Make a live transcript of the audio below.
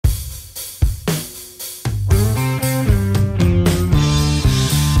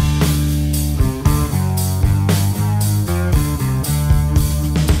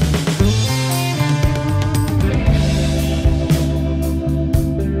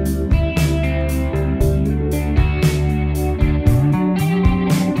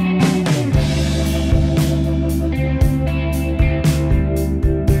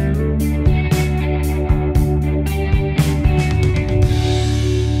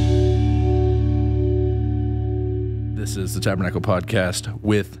This is the Tabernacle podcast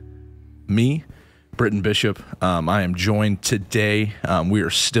with me, Britton Bishop. I am joined today. We are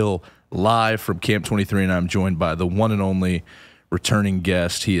still live from Camp 23, and I'm joined by the one and only returning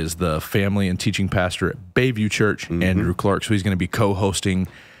guest. He is the family and teaching pastor at Bayview Church, Andrew Clark. So he's going to be co-hosting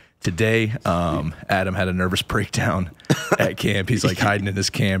today. Adam had a nervous breakdown at camp. He's like hiding in his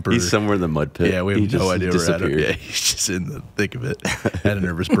camper. He's somewhere in the mud pit. Yeah, we have no idea where Adam. Yeah, he's just in the thick of it. Had a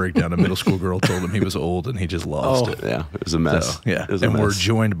nervous breakdown. A middle school girl told him he was old, and he just lost it. Yeah, it was a mess. So, yeah, and we're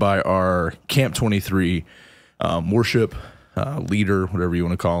joined by our Camp 23 worship leader, whatever you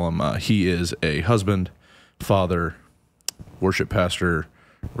want to call him. He is a husband, father, worship pastor,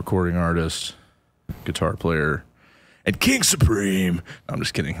 recording artist, guitar player, and King Supreme. No, I'm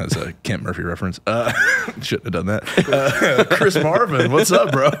just kidding. That's a Kent Murphy reference. Shouldn't have done that. Chris Marvin, what's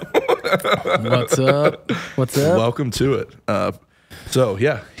up, bro? What's up? What's up? Welcome to it. So,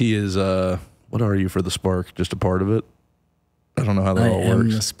 yeah, he is, what are you for the Spark? Just a part of it? I don't know how that all works. I am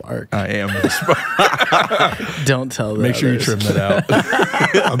the Spark. I am the Spark. Don't tell them. Make sure you trim that out.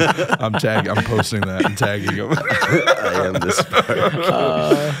 I'm posting that and tagging him. I am the Spark.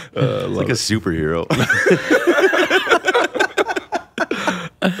 It's like a superhero.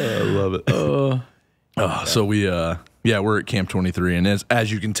 I love it. So we're at Camp 23, and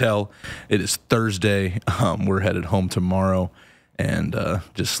as you can tell, it is Thursday. We're headed home tomorrow, and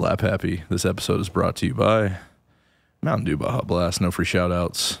just slap happy. This episode is brought to you by Mountain Dew Baja Blast. No free shout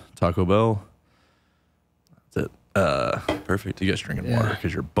outs. Taco Bell. That's it. Perfect. You guys drinking water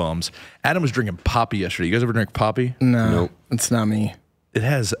because you're bums. Adam was drinking Poppy yesterday. You guys ever drink Poppy? No, Nope. It's not me. It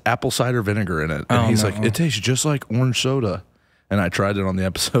has apple cider vinegar in it, and he's like, it tastes just like orange soda. And I tried it on the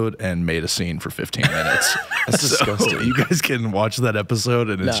episode and made a scene for 15 minutes. That's disgusting. You guys can watch that episode,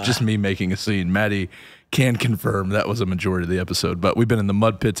 and it's just me making a scene. Maddie can confirm that was a majority of the episode. But we've been in the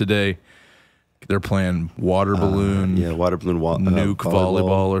mud pit today. They're playing water balloon, water balloon, nuke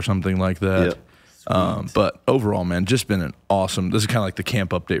volleyball or something like that. Yep. But overall, man, just been an awesome. This is kind of like the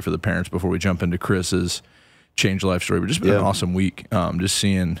camp update for the parents before we jump into Chris's change life story. But just been an awesome week. Just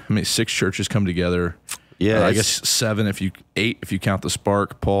seeing 6 churches come together. Yeah, I guess 7 8 if you count the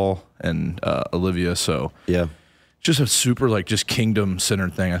Spark, Paul, and Olivia. So yeah, just a super just kingdom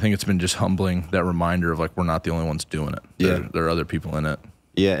centered thing. I think it's been just humbling, that reminder of we're not the only ones doing it. There are other people in it.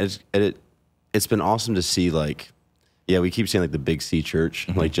 Yeah, it's been awesome to see we keep saying the Big C Church,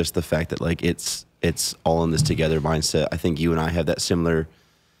 just the fact that it's all in this together mindset. I think you and I have that similar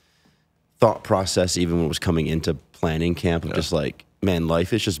thought process even when it was coming into planning camp of just man,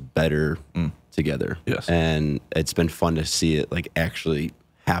 life is just better together. Yes. And it's been fun to see it actually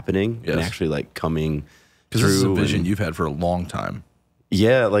happening and actually coming because this is a vision you've had for a long time.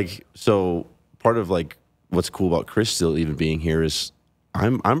 Yeah, so part of what's cool about Chris still even being here is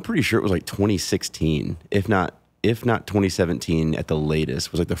I'm pretty sure it was 2016, if not 2017 at the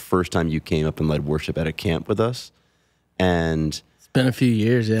latest, was the first time you came up and led worship at a camp with us. And it's been a few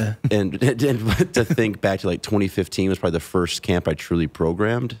years, yeah. And to think back to 2015 was probably the first camp I truly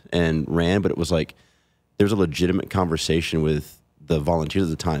programmed and ran, but it was there was a legitimate conversation with the volunteers at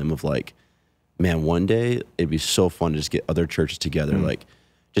the time of man, one day it'd be so fun to just get other churches together,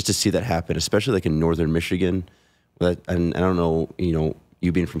 just to see that happen, especially in northern Michigan. And I don't know,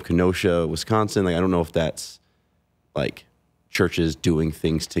 you being from Kenosha, Wisconsin, I don't know if that's churches doing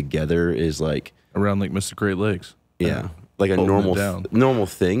things together is around Mystic Great Lakes. Yeah. A normal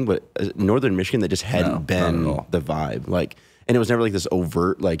thing, but northern Michigan that just hadn't been the vibe. And it was never this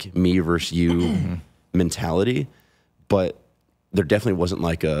overt me versus you mentality, but there definitely wasn't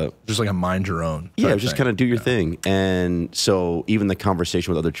just a mind your own. Yeah, it was just kind of do your thing. And so even the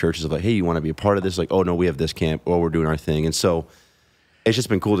conversation with other churches of hey, you want to be a part of this? Oh no, we have this camp. Oh, we're doing our thing. And so it's just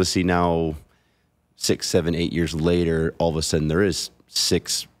been cool to see now 6, 7, 8 years later, all of a sudden there is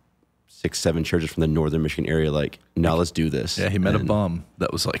 6, 7 churches from the northern Michigan area now let's do this. Yeah, he met a bum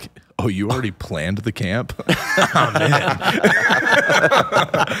that was oh, you already planned the camp? Oh, man.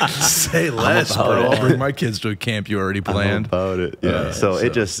 Say less, bro. I'll bring my kids to a camp you already planned. I'm about it. Yeah. So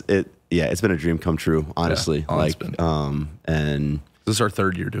it's been a dream come true, honestly. And this is our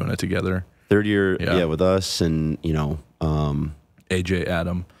 3rd year doing it together. 3rd year, with us and, AJ,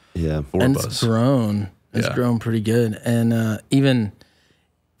 Adam. Yeah. 4 and of us. It's grown. It's grown pretty good. And even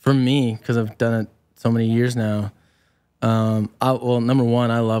for me, because I've done it so many years now, number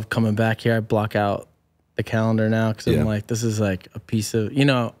one, I love coming back here. I block out the calendar now because I'm this is a piece of,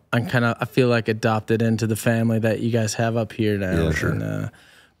 I feel adopted into the family that you guys have up here now. Yeah, sure. And,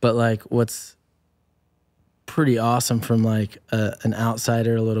 but what's pretty awesome from an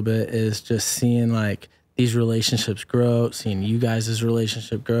outsider a little bit is just seeing these relationships grow, seeing you guys'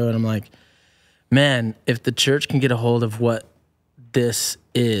 relationship grow. And I'm man, if the church can get a hold of what this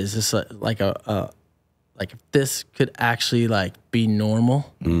is, it's like like if this could actually like be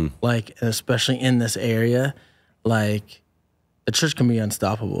normal, like especially in this area, like the church can be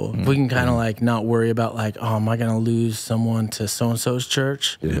unstoppable. If we can kind of like not worry about like, oh, am I gonna lose someone to so and so's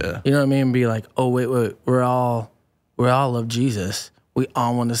church? Yeah. You know what I mean? Be like, oh wait, we're all love Jesus. We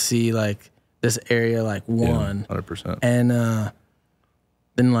all want to see like this area like one, 100%. and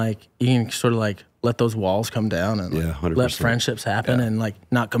then like you can sort of like let those walls come down and like, 100%. let friendships happen and like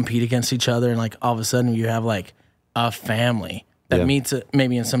not compete against each other, and like all of a sudden you have like a family that meets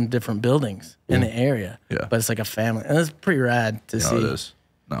maybe in some different buildings in the area, but it's like a family, and it's pretty rad to see. It is.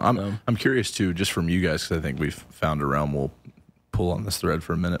 No, I'm curious too, just from you guys, because I think we've found a realm. We'll pull on this thread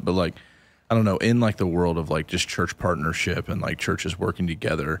for a minute, but like, I don't know, in like the world of like just church partnership and like churches working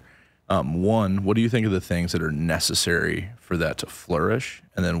together. One, what do you think of the things that are necessary for that to flourish?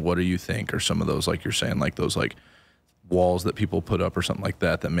 And then what do you think are some of those, like you're saying, like those like walls that people put up or something like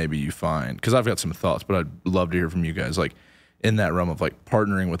that maybe you find? Because I've got some thoughts, but I'd love to hear from you guys, like in that realm of like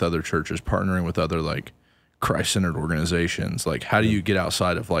partnering with other churches, partnering with other like Christ-centered organizations. Like how do you get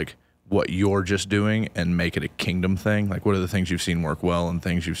outside of like what you're just doing and make it a kingdom thing? Like what are the things you've seen work well and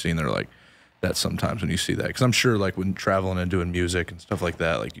things you've seen that are like, that's sometimes when you see that, because I'm sure like when traveling and doing music and stuff like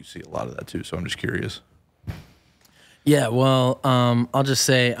that, like you see a lot of that too. So I'm just curious. Yeah, well, I'll just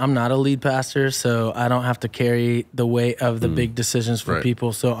say I'm not a lead pastor, so I don't have to carry the weight of the big decisions for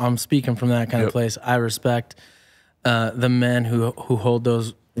people. So I'm speaking from that kind of place. I respect the men who hold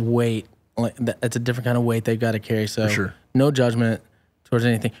those weight. Like it's a different kind of weight they've got to carry. So no judgment towards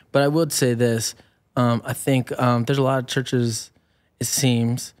anything. But I would say this: I think there's a lot of churches, it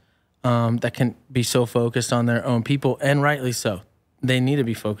seems, that can be so focused on their own people, and rightly so. They need to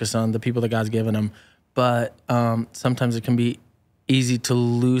be focused on the people that God's given them. But sometimes it can be easy to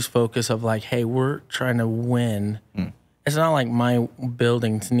lose focus of like, hey, we're trying to win. It's not like my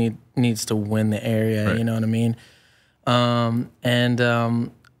building needs to win the area, you know what I mean?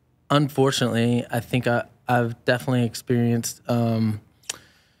 And unfortunately, I think I've definitely experienced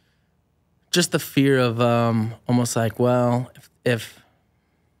just the fear of almost like, well, if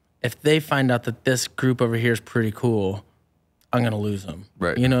they find out that this group over here is pretty cool, I'm going to lose them.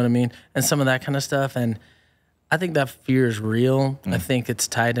 Right. You know what I mean? And some of that kind of stuff. And I think that fear is real. I think it's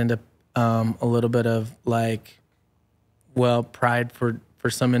tied into a little bit of like, well, pride for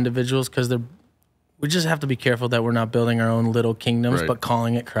some individuals, because we just have to be careful that we're not building our own little kingdoms, but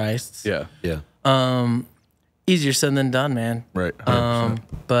calling it Christ's. Yeah. Yeah. Easier said than done, man. Right.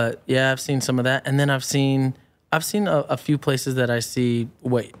 But yeah, I've seen some of that. And then I've seen a few places that I see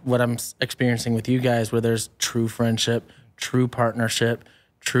what I'm experiencing with you guys, where there's true friendship, true partnership,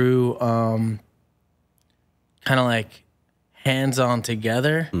 true kind of like hands-on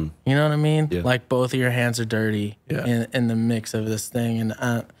together. You know what I mean? Yeah. Like both of your hands are dirty in the mix of this thing.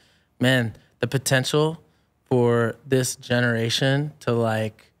 And man, the potential for this generation to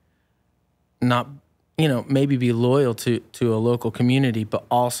like not, maybe be loyal to a local community, but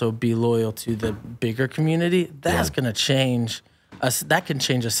also be loyal to the bigger community, that's going to change us. That can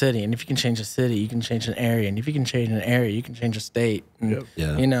change a city. And if you can change a city, you can change an area. And if you can change an area, you can change a state. And,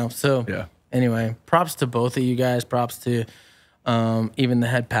 So anyway, props to both of you guys. Props to even the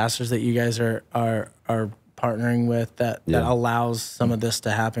head pastors that you guys are partnering with that allows some of this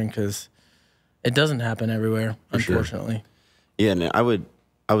to happen, because it doesn't happen everywhere, unfortunately. Sure. Yeah, and I would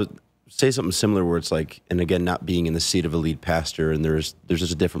say something similar where it's like, and again, not being in the seat of a lead pastor, and there's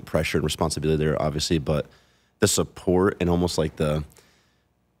just a different pressure and responsibility there, obviously, but the support and almost like I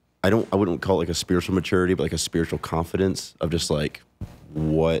wouldn't call it like a spiritual maturity, but like a spiritual confidence of just like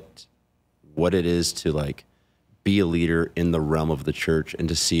what it is to like be a leader in the realm of the church, and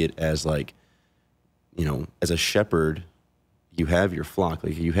to see it as like, as a shepherd, you have your flock,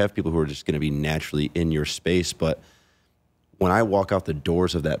 like you have people who are just going to be naturally in your space. But when I walk out the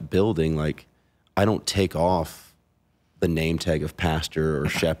doors of that building, like I don't take off the name tag of pastor or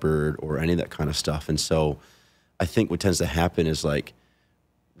shepherd or any of that kind of stuff. And so I think what tends to happen is like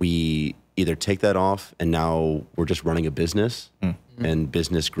we either take that off and now we're just running a business, and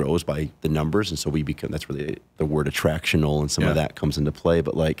business grows by the numbers. And so that's where the word attractional and some of that comes into play.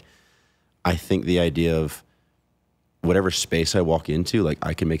 But like, I think the idea of whatever space I walk into, like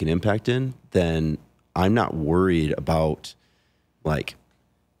I can make an impact in, then I'm not worried about like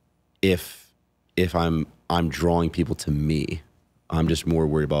if I'm drawing people to me. I'm just more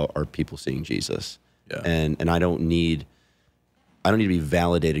worried about, are people seeing Jesus? Yeah. And I don't need to be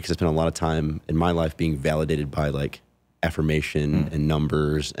validated, because I spent a lot of time in my life being validated by like affirmation and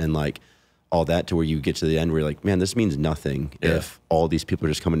numbers and like all that to where you get to the end where you're like, man, this means nothing if all these people are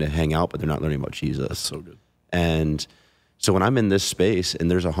just coming to hang out, but they're not learning about Jesus. That's so good. And so when I'm in this space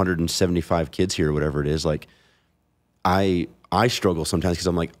and there's 175 kids here or whatever it is, like I struggle sometimes because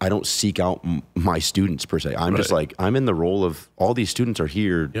I'm like, I don't seek out my students per se. I'm just like, I'm in the role of all these students are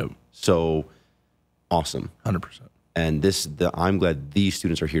here. Yep. So awesome. 100%. And I'm glad these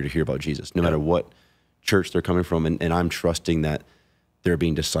students are here to hear about Jesus, no matter what church they're coming from. And I'm trusting that they're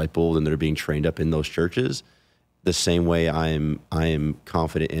being discipled and they're being trained up in those churches the same way I am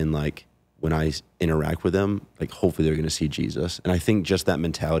confident in, like, when I interact with them, like, hopefully they're going to see Jesus. And I think just that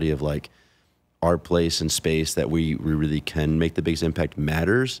mentality of like our place and space that we really can make the biggest impact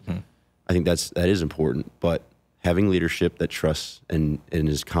matters. I think that is important, but having leadership that trusts and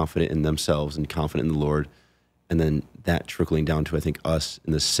is confident in themselves and confident in the Lord, and then that trickling down to, I think, us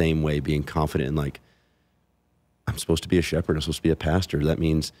in the same way, being confident in, like, I'm supposed to be a shepherd, I'm supposed to be a pastor. That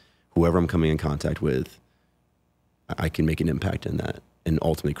means whoever I'm coming in contact with, I can make an impact in that. And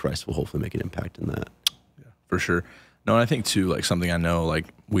ultimately Christ will hopefully make an impact in that. Yeah, for sure. No, and I think too, like, something I know, like,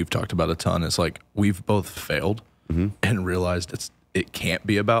 we've talked about a ton is, like, we've both failed and realized it can't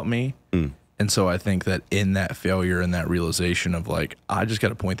be about me. And so I think that in that failure and that realization of, like, I just got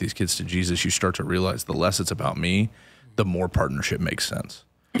to point these kids to Jesus, you start to realize the less it's about me, the more partnership makes sense.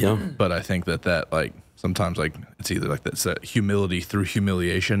 Yeah. But I think that like, sometimes, like, it's either like that's that humility through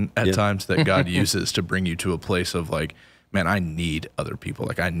humiliation at times that God uses to bring you to a place of, like, man, I need other people.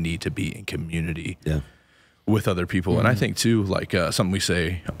 Like, I need to be in community with other people. And I think too, like, something we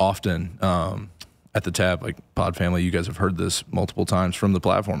say often at the Tab, like, Pod Family, you guys have heard this multiple times from the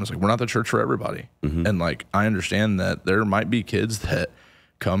platform. It's like, we're not the church for everybody. And, like, I understand that there might be kids that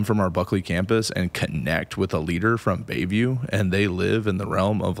come from our Buckley campus and connect with a leader from Bayview, and they live in the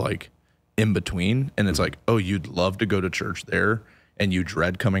realm of, like, in between. And it's like, oh, you'd love to go to church there and you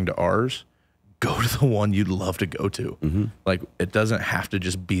dread coming to ours. Go to the one you'd love to go to. Like, it doesn't have to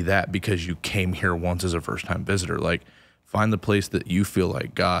just be that because you came here once as a first-time visitor. Like, find the place that you feel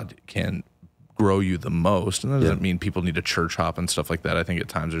like God can grow you the most. And that doesn't mean people need to church hop and stuff like that. I think at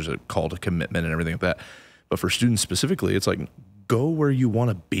times there's a call to commitment and everything like that. But for students specifically, it's like, go where you want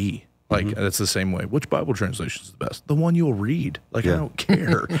to be. Like, that's the same way. Which Bible translation is the best? The one you'll read. Like, I don't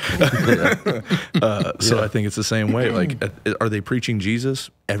care. So I think it's the same way. Like, are they preaching Jesus?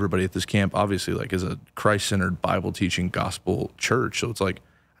 Everybody at this camp, obviously, like, is a Christ-centered, Bible-teaching, gospel church. So it's like,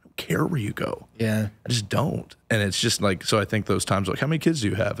 I don't care where you go. Yeah. I just don't. And it's just like, so I think those times, like, how many kids do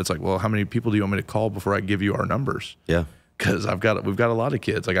you have? It's like, well, how many people do you want me to call before I give you our numbers? Yeah. Because we've got a lot of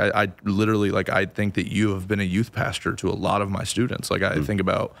kids. Like, I literally, like, I think that you have been a youth pastor to a lot of my students. Like, I think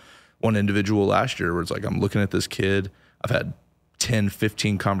about one individual last year where it's like, I'm looking at this kid, I've had 10,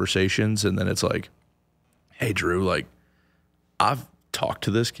 15 conversations, and then it's like, hey, Drew, like, I've talked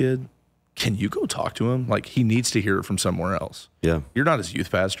to this kid. Can you go talk to him? Like, he needs to hear it from somewhere else. Yeah. You're not his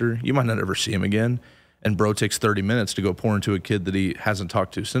youth pastor. You might not ever see him again. And bro takes 30 minutes to go pour into a kid that he hasn't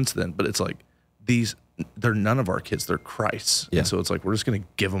talked to since then. But it's like, they're none of our kids. They're Christ's. Yeah. And so it's like, we're just going to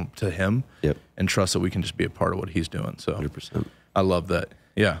give them to him and trust that we can just be a part of what he's doing. So 100%. I love that.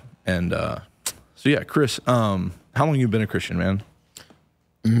 Yeah. And so, yeah, Chris, how long you been a Christian, man?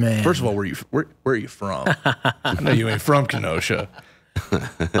 Man. First of all, where are you from? I know you ain't from Kenosha.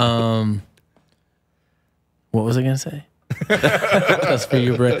 What was I going to say? That's for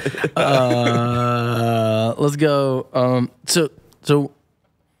you, Britt. Let's go. So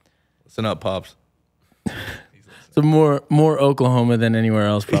listen up, Pops. So more Oklahoma than anywhere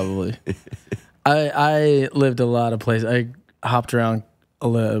else, probably. I lived a lot of places. I hopped around a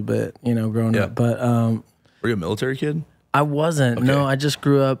little bit, growing up. But were you a military kid? I wasn't. Okay. No, I just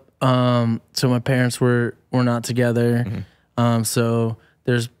grew up. So my parents were not together. So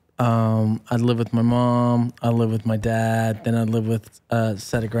there's I'd live with my mom. I'd live with my dad. Then I'd live with a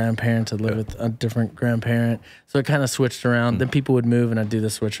set of grandparents. I'd live with a different grandparent. So it kind of switched around. Then people would move, and I'd do the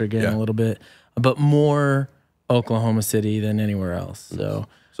switcher again a little bit. But more Oklahoma City than anywhere else. So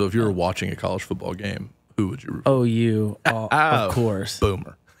if you were watching a college football game, who would you root for? OU, of course.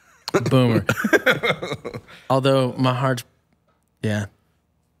 Boomer. Although my heart's, I'm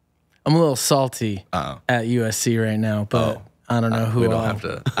a little salty at USC right now, but I don't know who. We don't have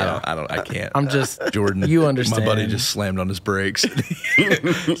to. I can't. I'm just Jordan. You understand. My buddy just slammed on his brakes.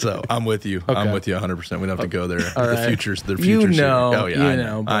 So I'm with you. Okay. I'm with you 100%. We don't have to go there. All right. The future's here. Oh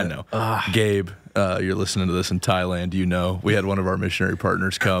yeah, I know. Gabe, you're listening to this in Thailand. We had one of our missionary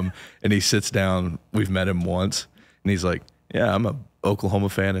partners come, and he sits down. We've met him once, and he's like, "Yeah, I'm a Oklahoma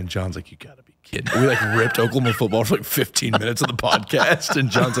fan," and John's like, "You gotta be kidding." We like ripped Oklahoma football for like 15 minutes of the podcast, and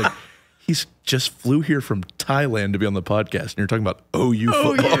John's like, he's just flew here from Thailand to be on the podcast, and you're talking about OU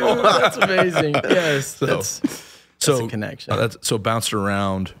football. OU, that's amazing. Yes, that's a connection. So bounced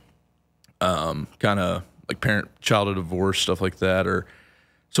around, kind of like parent-child divorce, stuff like that, or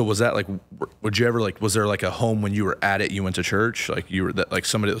so was that like? Would you ever like? Was there like a home when you were at it? You went to church, like you were that like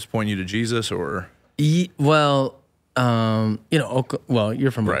somebody that was pointing you to Jesus, or? Well,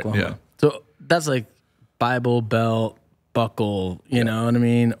 you're from Oklahoma, yeah. so that's like Bible Belt buckle, you know what I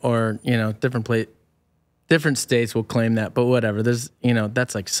mean, or different states will claim that, but whatever. There's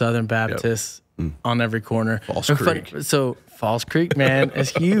that's like Southern Baptists on every corner. Falls Creek. So Falls Creek, man,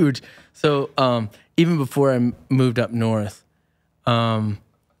 is huge. So even before I moved up north,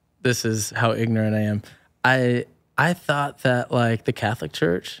 this is how ignorant I am. I thought that like the Catholic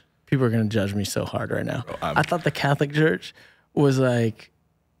Church, people are gonna judge me so hard right now. I thought the Catholic Church was like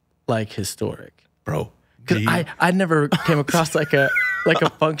historic, bro. Because I never came across like a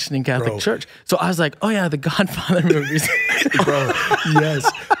functioning Catholic church. So I was like, oh yeah, the Godfather movies. Bro,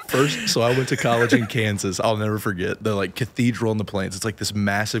 yes. First, so I went to college in Kansas. I'll never forget the like cathedral in the plains. It's like this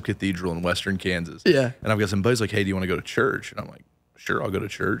massive cathedral in western Kansas. Yeah. And I've got some buddies like, hey, do you want to go to church? And I'm like, sure, I'll go to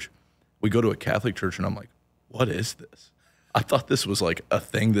church. We go to a Catholic church, and I'm like, what is this? I thought this was like a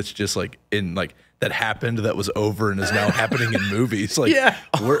thing that's just like in like that happened that was over and is now happening in movies. Like,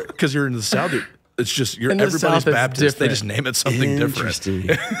 because you're in the South. It's just everybody's South, Baptist. They just name it something different.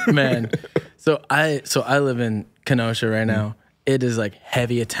 Man. So I live in Kenosha right now. It is like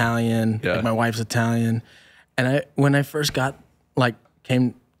heavy Italian. Yeah. Like my wife's Italian. And when I first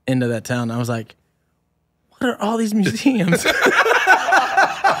came into that town, I was like, what are all these museums?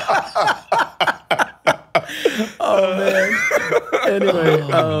 Oh man. Anyway,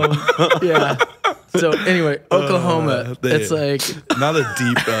 yeah. So anyway, Oklahoma. It's like not a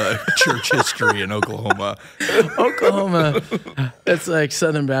deep church history in Oklahoma. Oklahoma. It's like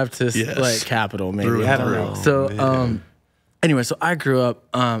Southern Baptist like capital, maybe. I don't know. So anyway, so I grew up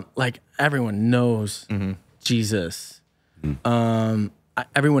like everyone knows Jesus.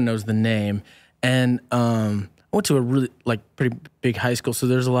 Everyone knows the name, and I went to a really like pretty big high school. So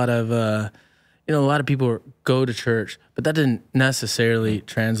there's a lot of a lot of people go to church, but that didn't necessarily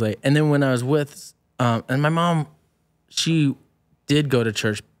translate. And then when I was with, and my mom, she did go to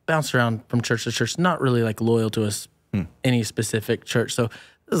church, bounced around from church to church, not really like loyal to any specific church. So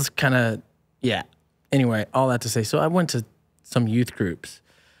this is kind of, Anyway, all that to say, so I went to some youth groups,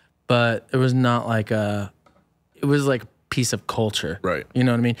 but it was not like it was like a piece of culture. Right. You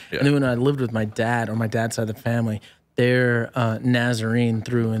know what I mean? Yeah. And then when I lived with my dad or my dad's side of the family, they're Nazarene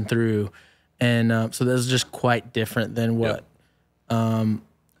through and through. And so that was just quite different than what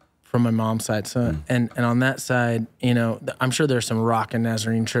from my mom's side. So and on that side, I'm sure there's some rock and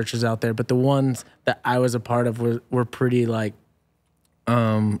Nazarene churches out there, but the ones that I was a part of were pretty like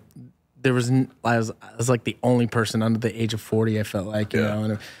I was like the only person under the age of 40. I felt like you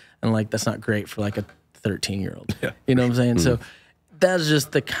know, and like that's not great for like a 13-year-old. Yeah, you know what I'm saying? So that's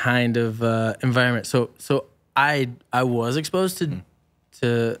just the kind of environment. So I was exposed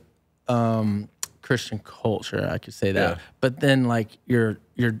to Christian culture, I could say that. But then like your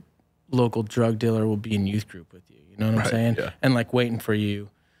local drug dealer will be in youth group with you. You know what I'm saying? Yeah. And like waiting for you.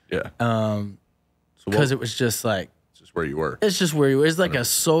 Yeah. Because it was just like it's just where you were. It's just where you were. It's like a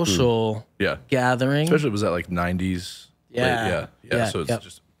social gathering. Especially was that like 90s. Yeah. So it's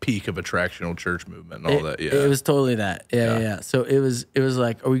just peak of attractional church movement and all that. Yeah. It was totally that. Yeah. So it was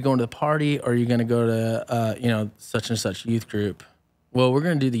like, are we going to the party or are you going to go to such and such youth group? Well, we're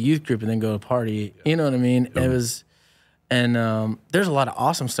going to do the youth group and then go to a party. You know what I mean? It was, and there's a lot of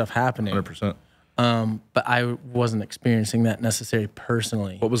awesome stuff happening. 100%. But I wasn't experiencing that necessarily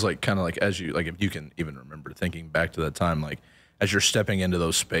personally. What was like kind of like as you, like if you can even remember thinking back to that time, like as you're stepping into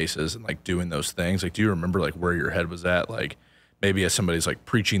those spaces and like doing those things, like do you remember like where your head was at? Like maybe as somebody's like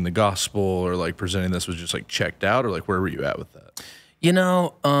preaching the gospel or like presenting this was just like checked out, or like where were you at with that? I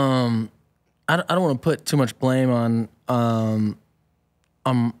don't want to put too much blame on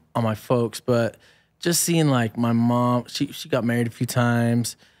my folks, but just seeing like my mom, she got married a few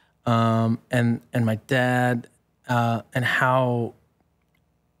times, and my dad, and how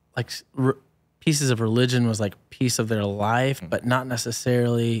like pieces of religion was like a piece of their life, but not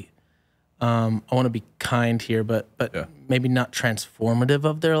necessarily. I want to be kind here, but maybe not transformative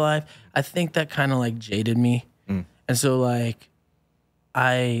of their life. I think that kind of like jaded me, and so like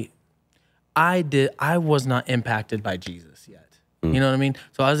I was not impacted by Jesus yet. You know what I mean?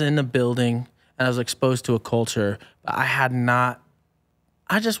 So I was in the building and I was exposed to a culture, but I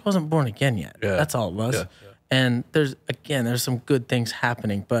just wasn't born again yet. Yeah. That's all it was. Yeah. And there's some good things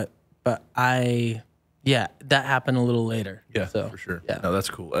happening, but that happened a little later. Yeah, so, for sure. Yeah. No, that's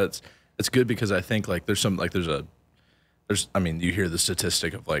cool. It's it's good because I think like there's I mean, you hear the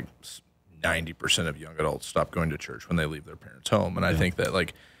statistic of like 90% of young adults stop going to church when they leave their parents' home. And I think that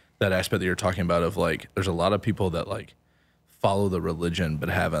like that aspect that you're talking about of like, there's a lot of people that like follow the religion, but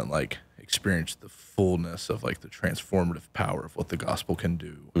haven't like experienced the fullness of like the transformative power of what the gospel can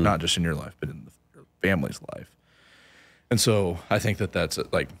do, not just in your life, but in your family's life. And so I think that that's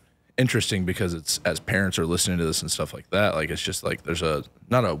like interesting because it's, as parents are listening to this and stuff like that, like it's just like there's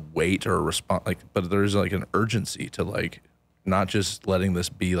not a weight or a response, like, but there's like an urgency to like not just letting this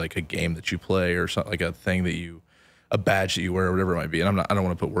be like a game that you play or something, like a thing that a badge that you wear or whatever it might be. And I don't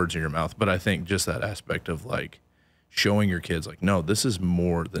want to put words in your mouth, but I think just that aspect of like showing your kids like, no, this is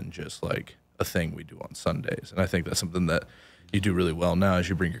more than just like a thing we do on Sundays. And I think that's something that you do really well now as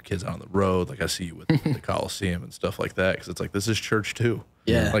you bring your kids out on the road. Like I see you with the Coliseum and stuff like that. Cause it's like, this is church too.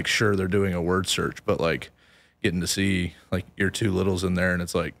 Yeah. Like, sure, they're doing a word search, but like getting to see like your two littles in there and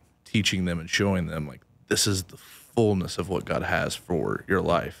it's like teaching them and showing them like, this is the fullness of what God has for your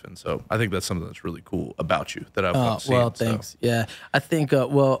life. And so I think that's something that's really cool about you that I've seen. Well, thanks. So. Yeah. I think,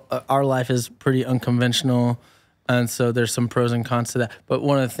 our life is pretty unconventional. And so there's some pros and cons to that. But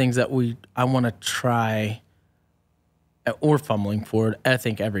one of the things that I want to try, or fumbling forward, I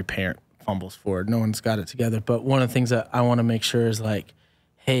think every parent fumbles forward. No one's got it together. But one of the things that I want to make sure is like,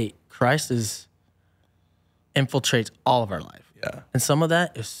 hey, Christ infiltrates all of our life. Yeah. And some of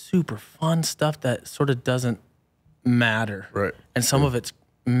that is super fun stuff that sort of doesn't matter. Right. And some of it's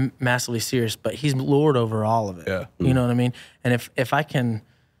massively serious, but he's Lord over all of it. Yeah. You know what I mean? And if I can,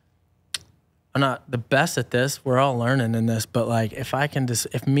 I'm not the best at this. We're all learning in this, but like if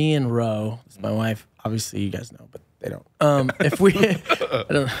me and Ro, this is my wife, obviously you guys know, but they don't. If we, I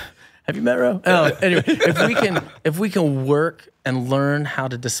don't. Have you met Ro? Anyway, if we can work and learn how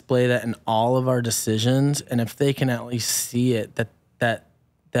to display that in all of our decisions, and if they can at least see it that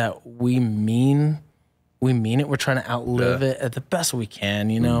we mean it, we're trying to outlive it at the best we can,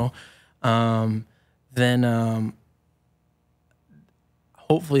 you know, then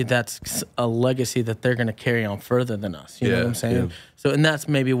hopefully that's a legacy that they're going to carry on further than us. You know what I'm saying? Yeah. So, and that's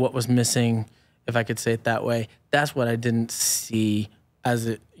maybe what was missing, if I could say it that way. That's what I didn't see as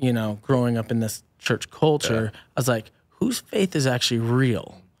it, growing up in this church culture. I was like, whose faith is actually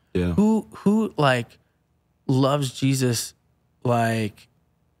real? Yeah. Who like loves Jesus like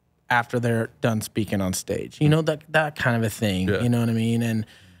after they're done speaking on stage? You know, that kind of a thing. Yeah. You know what I mean?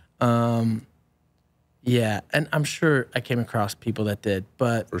 And yeah, and I'm sure I came across people that did,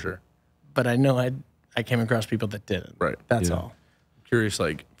 but for sure. But I know I came across people that didn't. Right. That's all. I'm curious,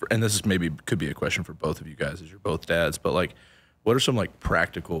 like, and this is could be a question for both of you guys, as you're both dads. But like, what are some like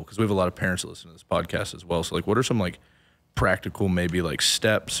practical? Because we have a lot of parents that listen to this podcast as well. So like, what are some like practical, maybe like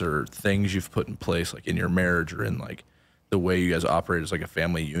steps or things you've put in place, like in your marriage or in like the way you guys operate as like a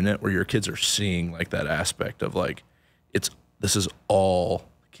family unit, where your kids are seeing like that aspect of like, this is all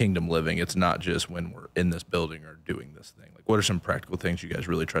kingdom living. It's not just when we're in this building or doing this thing. Like, what are some practical things you guys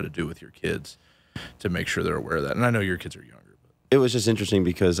really try to do with your kids to make sure they're aware of that? And I know your kids are younger. But. It was just interesting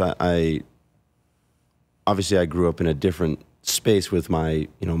because I obviously I grew up in a different space with my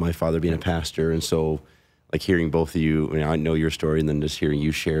father being a pastor. And so like hearing both of you, I know your story, and then just hearing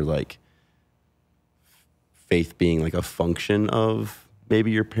you share like faith being like a function of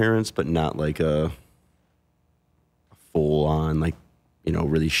maybe your parents, but not like a full on, like,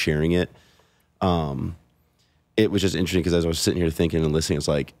 really sharing it. It was just interesting because as I was sitting here thinking and listening, it's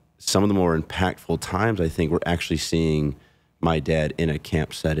like some of the more impactful times I think we're actually seeing my dad in a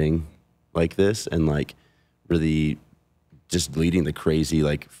camp setting like this, and like really just leading the crazy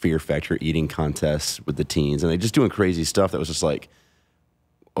like Fear Factor eating contests with the teens, and like just doing crazy stuff that was just like,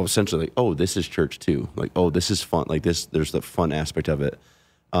 essentially like, oh, this is church too. Like, oh, this is fun. Like this, there's the fun aspect of it.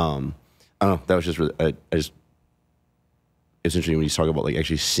 I don't know. That was just really, it's interesting when you talk about like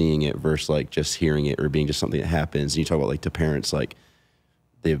actually seeing it versus like just hearing it or being just something that happens. And you talk about like to parents, like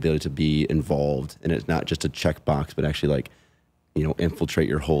the ability to be involved, and it's not just a checkbox, but actually like, infiltrate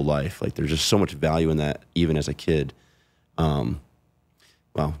your whole life. Like there's just so much value in that, even as a kid. Well,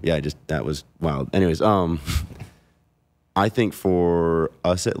 yeah, that was wild. Anyways, I think for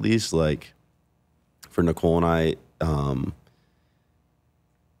us at least, like for Nicole and I,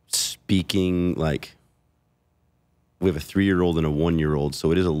 speaking like, we have a 3-year-old and a 1-year-old,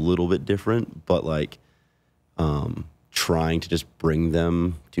 so it is a little bit different, but like trying to just bring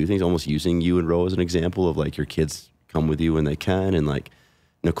them to things, almost using you and Ro as an example of like your kids come with you when they can. And like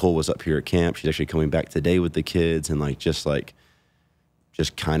Nicole was up here at camp. She's actually coming back today with the kids, and like just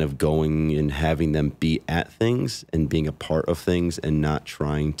kind of going and having them be at things and being a part of things, and not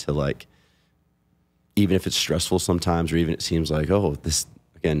trying to like, even if it's stressful sometimes, or even it seems like, oh, this,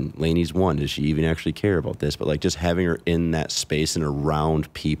 again, Lainey's one. Does she even actually care about this? But like just having her in that space and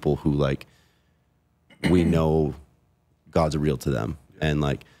around people who like we know God's real to them, and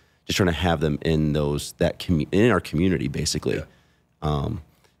like just trying to have them in in our community, basically. Yeah.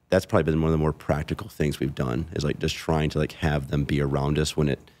 That's probably been one of the more practical things we've done, is like just trying to like have them be around us when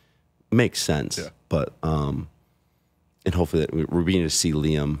it makes sense. Yeah. But and hopefully that we're beginning to see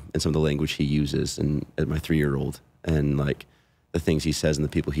Liam and some of the language he uses, and at my 3-year-old, and like the things he says and the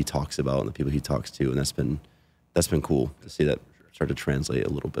people he talks about and the people he talks to, and that's been cool to see that start to translate a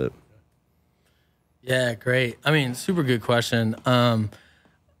little bit. Yeah, great. I mean, super good question.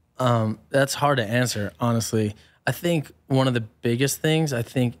 That's hard to answer, honestly. I think one of the biggest things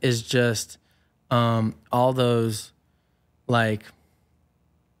is just all those like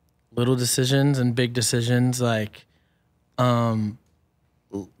little decisions and big decisions, like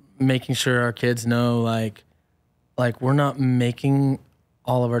making sure our kids know like we're not making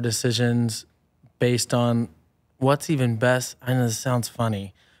all of our decisions based on what's even best. I know this sounds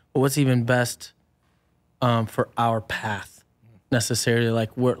funny, but what's even best for our path necessarily.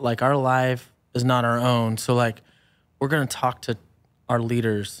 Like our life is not our own. So like we're gonna talk to our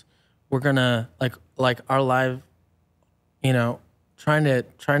leaders. We're gonna like our life, you know, trying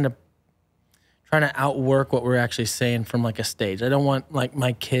to outwork what we're actually saying from like a stage. I don't want like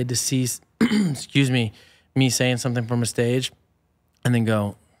my kid to see, excuse me saying something from a stage and then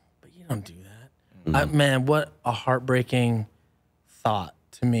go, but you don't do that. Mm-hmm. Man, what a heartbreaking thought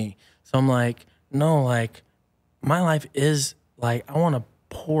to me. So I'm like, no, like my life is like, I want to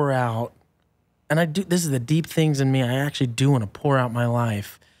pour out, and I do, this is the deep things in me. I actually do want to pour out my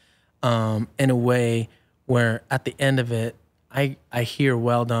life in a way where at the end of it, I hear,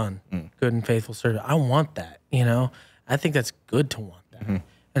 well done, good and faithful servant. I want that, you know? I think that's good to want that. Mm-hmm.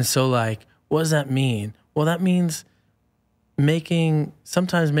 And so like, what does that mean? Well, that means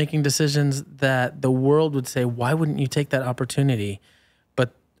sometimes making decisions that the world would say, why wouldn't you take that opportunity?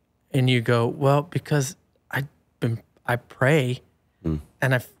 And you go, well, because I pray,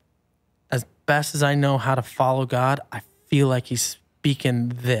 and as best as I know how to follow God, I feel like he's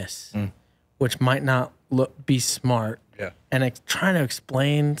speaking this, which might not be smart. Yeah. And trying to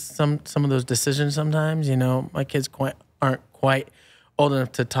explain some of those decisions sometimes, you know, my kids aren't quite old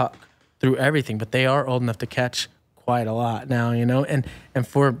enough to talk through everything, but they are old enough to catch quite a lot now, you know? And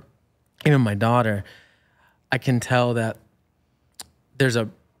for even my daughter, I can tell that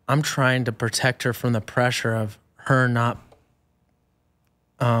I'm trying to protect her from the pressure of her not,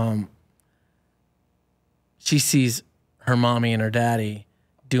 she sees her mommy and her daddy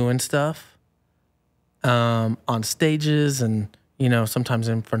doing stuff on stages, and, you know, sometimes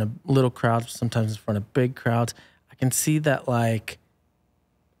in front of little crowds, sometimes in front of big crowds. I can see that like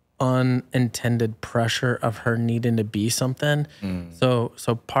unintended pressure of her needing to be something. So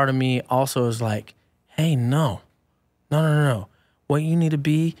part of me also is like, hey, no. What you need to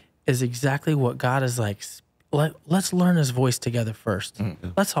be is exactly what God is like. Let's learn his voice together first.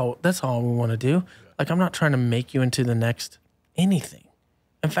 That's all we want to do. Like, I'm not trying to make you into the next anything.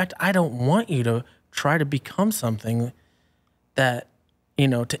 In fact, I don't want you to try to become something that, you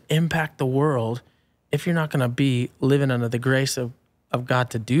know, to impact the world if you're not going to be living under the grace of God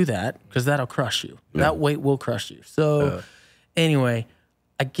to do that, because that'll crush you. Yeah. That weight will crush you. So anyway,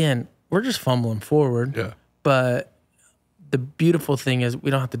 again, we're just fumbling forward. Yeah. But the beautiful thing is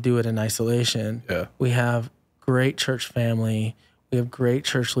we don't have to do it in isolation. Yeah. We have great church family. We have great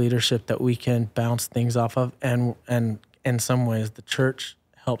church leadership that we can bounce things off of. And in some ways, the church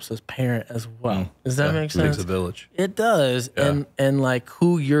helps us parent as well. Does that make sense? It makes a village. It does. Yeah. And like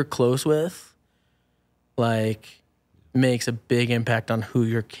who you're close with, like, makes a big impact on who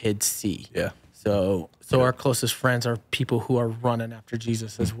your kids see. Yeah. So our closest friends are people who are running after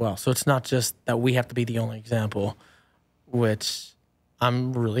Jesus as well. So it's not just that we have to be the only example, which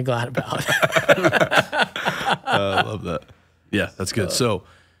I'm really glad about. I love that. Yeah, that's good. So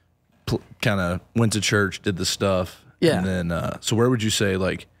kind of went to church, did the stuff. Yeah. And then, so where would you say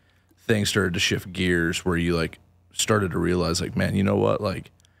like things started to shift gears where you like started to realize like, man, you know what?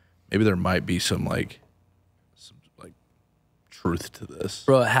 Like maybe there might be some truth to this.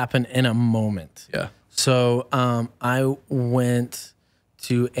 Bro, it happened in a moment. Yeah. So I went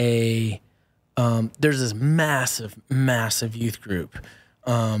to there's this massive youth group,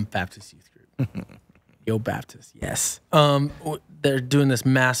 Baptist youth group. Yo, Baptist, yes. They're doing this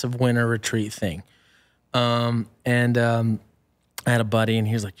massive winter retreat thing. And I had a buddy, and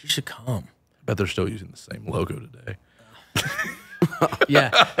he was like, you should come. I bet they're still using the same logo today.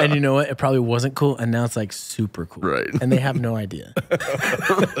 Yeah, and you know what? It probably wasn't cool, and now it's like super cool. Right. And they have no idea.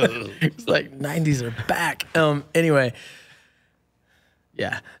 It's like 90s are back. Anyway,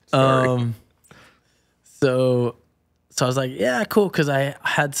 Yeah. Sorry. So I was like, yeah, cool, because I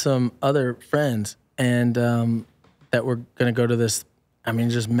had some other friends and that were gonna go to this,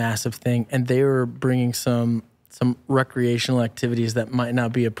 just massive thing, and they were bringing some recreational activities that might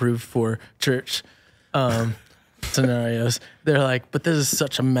not be approved for church scenarios. They're like, but this is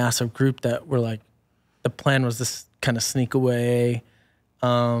such a massive group that we're like, the plan was to kind of sneak away,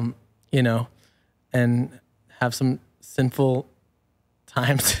 and have some sinful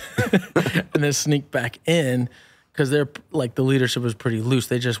times and then sneak back in, because they're like, the leadership was pretty loose.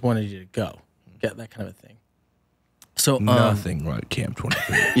 They just wanted you to go, get that kind of a thing. So nothing like Camp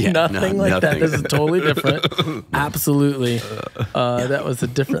 23. Yeah, nothing like that. This is totally different. Absolutely, that was a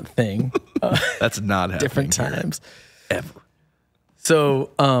different thing. That's not happening. Different times, ever.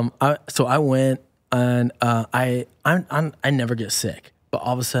 So I went, and I never get sick, but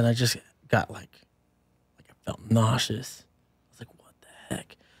all of a sudden I just got like I felt nauseous. I was like, what the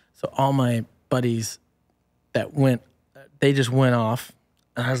heck? So all my buddies that went, they just went off,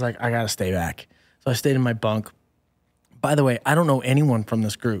 and I was like, I gotta stay back. So I stayed in my bunk. By the way, I don't know anyone from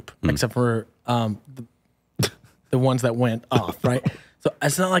this group except for the ones that went off, right? So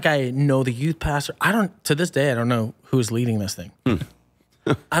it's not like I know the youth pastor. To this day, I don't know who's leading this thing.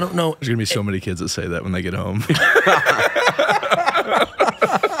 I don't know. There's going to be so many kids that say that when they get home.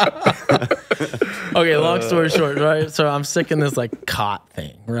 Okay, long story short, right? So I'm sick in this like cot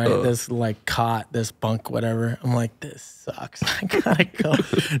thing, right? This like cot, this bunk, whatever. I'm like, this sucks. I gotta go.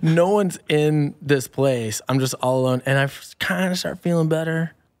 No one's in this place. I'm just all alone. And I kind of start feeling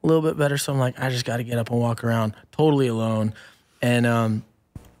better, a little bit better. So I'm like, I just got to get up and walk around totally alone. And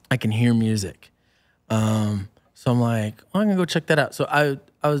I can hear music. So I'm like, I'm going to go check that out. So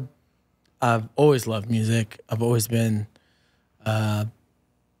I've always loved music. I've always been...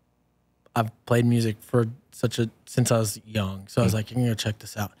 I've played music since I was young. So I was like, I'm going to go check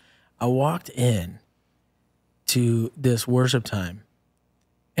this out. I walked in to this worship time,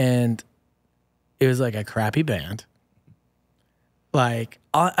 and it was like a crappy band. Like,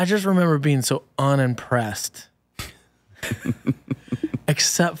 I just remember being so unimpressed.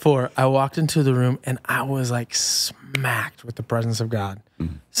 Except for I walked into the room and I was like smacked with the presence of God.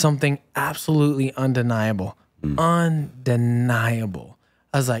 Something absolutely undeniable. Undeniable.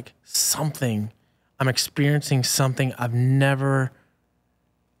 I was like, I'm experiencing something I've never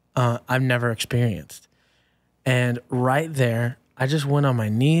experienced. And right there, I just went on my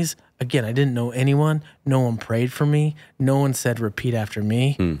knees. Again, I didn't know anyone. No one prayed for me. No one said, repeat after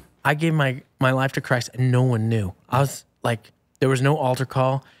me. I gave my life to Christ and no one knew. I was like, there was no altar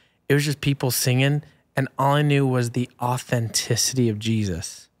call. It was just people singing. And all I knew was the authenticity of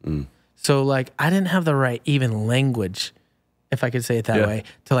Jesus. So like, I didn't have the right even language, if I could say it that way,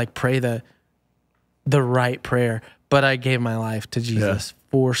 to like pray the right prayer. But I gave my life to Jesus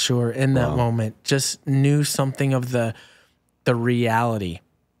for sure in that moment. Just knew something of the reality.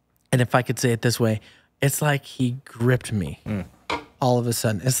 And if I could say it this way, it's like he gripped me all of a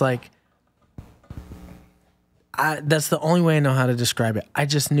sudden. It's like, that's the only way I know how to describe it. I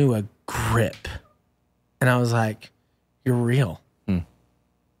just knew a grip. And I was like, you're real.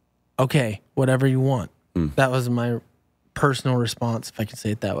 Okay, whatever you want. That was my personal response, if I could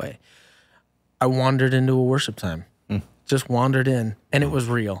say it that way. I wandered into a worship time. Just wandered in, and it was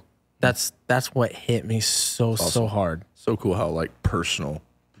real. That's what hit me so hard. So cool how like personal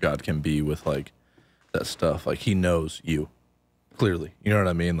God can be with like that stuff. Like he knows you clearly. You know what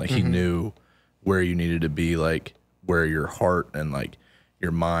I mean? Like he knew where you needed to be, like where your heart and like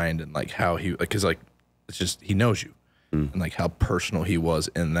your mind and like how he, like, cause like it's just he knows you and like how personal he was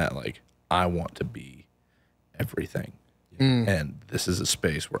in that. Like I want to be everything. And this is a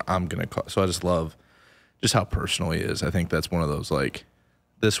space where I'm going to, so I just love just how personal he is. I think that's one of those, like,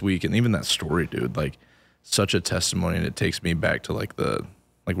 this week, and even that story, dude, like, such a testimony, and it takes me back to, like,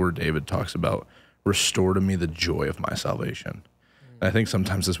 where David talks about, restore to me the joy of my salvation. And I think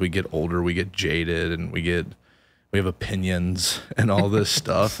sometimes as we get older, we get jaded, and we have opinions and all this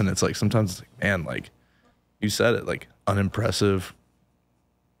stuff, and it's like, sometimes it's like, man, like, you said it, like, unimpressive,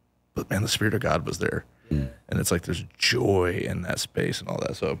 but, man, the Spirit of God was there. And it's like there's joy in that space and all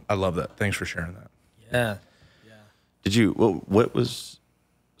that. So I love that. Thanks for sharing that. Yeah. Did you? What was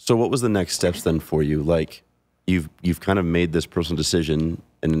the next steps then for you? Like you've kind of made this personal decision,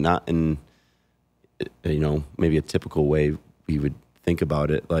 and not in maybe a typical way we would think about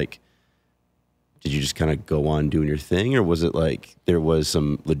it. Like, did you just kind of go on doing your thing, or was it like there was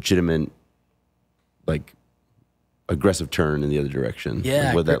some legitimate like aggressive turn in the other direction? Yeah.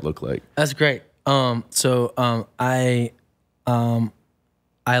 Like, what did that look like? That's great. I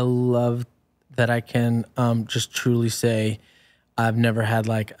love that I can just truly say I've never had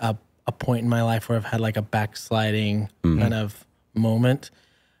like a point in my life where I've had like a backsliding kind of moment.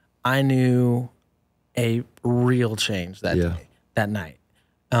 I knew a real change that day, that night.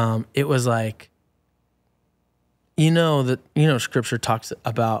 It was like, Scripture talks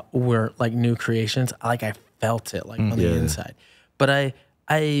about we're like new creations. Like I felt it like on the inside, but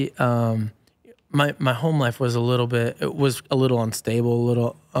my home life was a little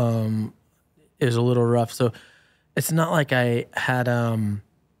unstable, it was a little rough. So it's not like I had, and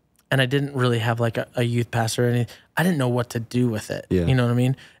I didn't really have like a youth pastor or anything. I didn't know what to do with it. Yeah. You know what I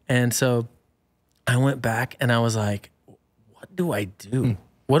mean? And so I went back and I was like, what do I do?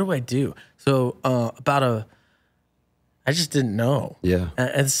 What do I do? So I just didn't know. Yeah. And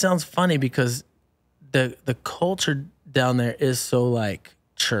it sounds funny because the culture down there is so like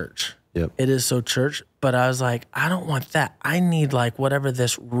church. Yep. It is so church. But I was like, I don't want that. I need like whatever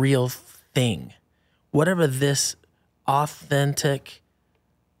this real thing, whatever this authentic,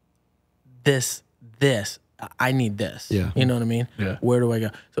 I need this. Yeah. You know what I mean? Yeah. Where do I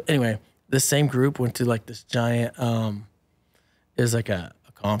go? So anyway, this same group went to like this giant, it was like a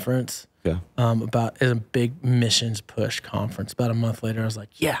conference. Yeah. It's a big missions push conference. About a month later, I was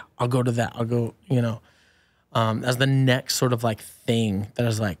like, yeah, I'll go to that. I'll go, as the next sort of like thing that I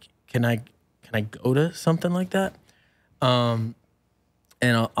was like, can I go to something like that? And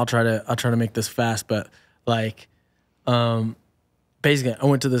I'll try to make this fast, but like, basically I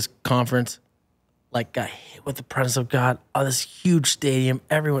went to this conference, like got hit with the presence of God. Oh, this huge stadium.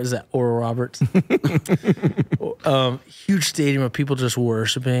 Everyone is at Oral Roberts. Huge stadium of people just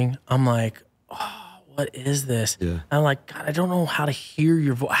worshiping. I'm like, oh, what is this? Yeah. I'm like, God, I don't know how to hear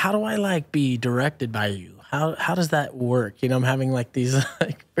your voice. How do I like be directed by you? How does that work? I'm having like these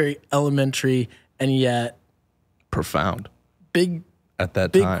like very elementary and yet profound, big at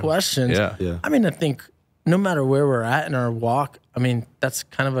that big time questions. Yeah. I mean, I think no matter where we're at in our walk, I mean, that's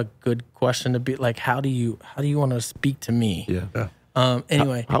kind of a good question to be like, how do you want to speak to me? Yeah.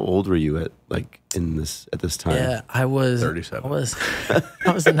 Anyway, how old were you at this time? Yeah, I was 37. I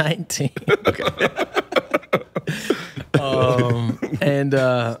was 19. Okay. And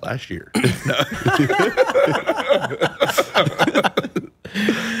last year.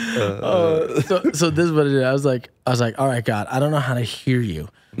 So this is what it is. I was like, all right, God, I don't know how to hear you.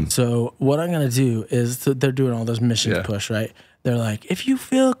 So what I'm gonna do is, they're doing all those missions push, right? They're like, if you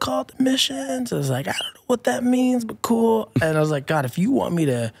feel called to missions, I was like, I don't know what that means, but cool. And I was like, God, if you want me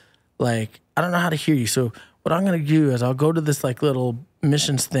to, like, I don't know how to hear you. So what I'm gonna do is I'll go to this like little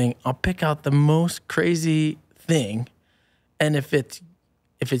missions thing. I'll pick out the most crazy thing, and if it's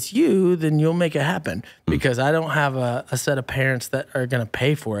you, then you'll make it happen, because I don't have a set of parents that are gonna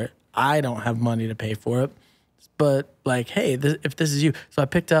pay for it. I don't have money to pay for it. But like, hey, if this is you. So I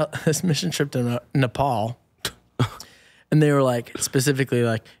picked out this mission trip to Nepal. And they were like, specifically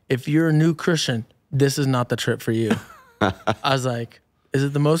like, if you're a new Christian, this is not the trip for you. I was like, is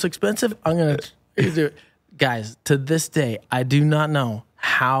it the most expensive? I'm going to do it. Guys, to this day, I do not know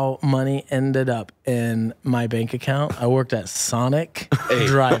how money ended up in my bank account. I worked at Sonic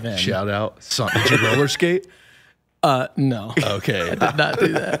Drive-In. Shout out. Did you roller skate? No. Okay. I did not do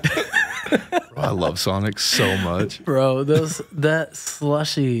that. Bro, I love Sonic so much. Bro, that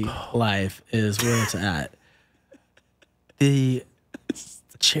slushy life is where it's at. The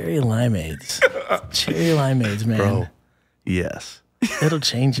cherry limeades. Cherry limeades, man. Bro, yes. It'll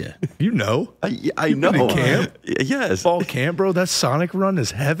change you. You know. I know. Been in camp? Yes. Fall camp, bro. That Sonic run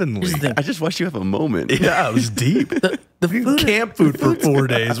is heavenly. I just watched you have a moment. Yeah, it was deep. The food, camp food for 4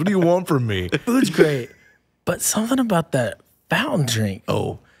 days. What do you want from me? The food's great. But something about that fountain drink.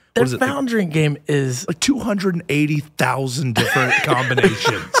 Oh. That fountain drink game is like 280,000 different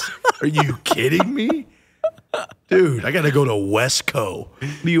combinations. Are you kidding me? Dude, I got to go to Westco.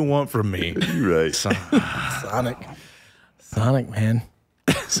 What do you want from me? You're right. Sonic, man.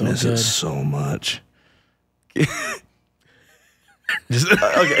 So miss good. It so much. Just,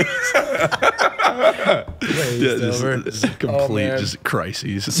 okay. Just complete just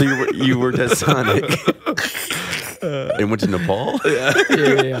crises. So you worked at Sonic and went to Nepal?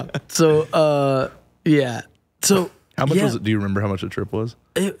 Yeah. So, So how much was it? Do you remember how much the trip was?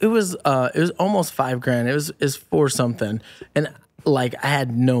 It was almost $5,000. It was for something, and like I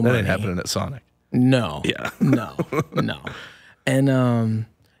had no money. That ain't happening at Sonic. No. Yeah. No. And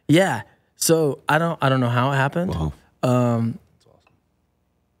yeah. So I don't know how it happened. Wow. That's awesome.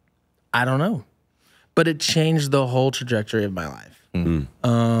 I don't know, but it changed the whole trajectory of my life.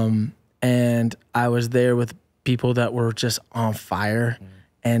 Mm-hmm. And I was there with people that were just on fire,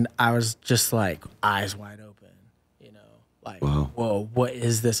 and I was just like eyes wide open. Like, wow. Whoa, what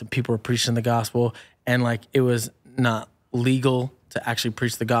is this? And people were preaching the gospel, and like it was not legal to actually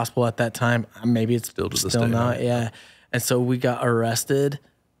preach the gospel at that time. Maybe it's still not. Right? Yeah. And so we got arrested,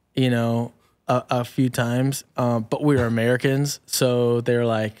 a few times. But we were Americans. So they're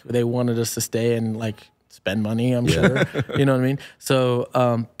like, they wanted us to stay and like spend money, I'm sure. You know what I mean?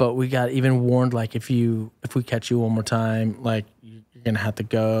 So, but we got even warned, like, if we catch you one more time, like, you're going to have to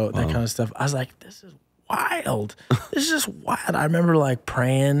go, that kind of stuff. I was like, this is wild. This is just wild. I remember like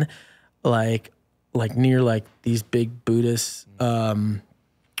praying, like near like these big Buddhist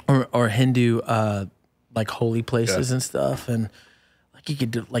or Hindu like holy places and stuff, and like you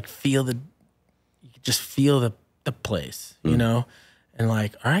could just feel the place, and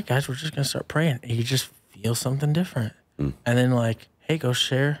like, all right, guys, we're just gonna start praying, and you just feel something different, and then like, hey, go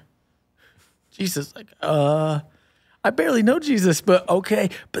share Jesus. Like, I barely know Jesus, but okay.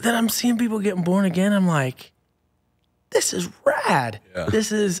 But then I'm seeing people getting born again. I'm like, this is rad. Yeah.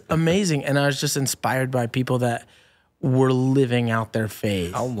 This is amazing. And I was just inspired by people that were living out their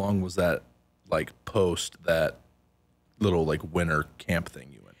faith. How long was that, like, post that little, like, winter camp thing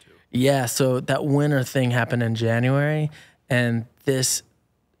you went to? Yeah, so that winter thing happened in January, and this,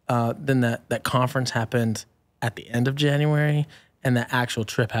 then that conference happened at the end of January, and the actual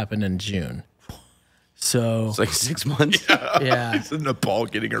trip happened in June. So it's like 6 months. Yeah. He's in Nepal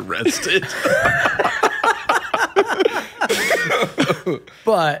getting arrested.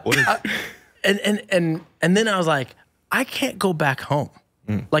 But and then I was like, I can't go back home.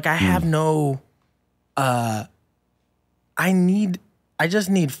 Like I have no I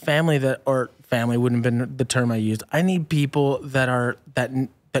just need family or family wouldn't have been the term I used. I need people that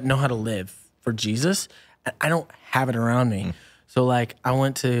know how to live for Jesus. And I don't have it around me. So like I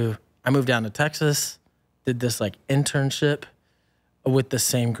moved down to Texas, did this like internship with the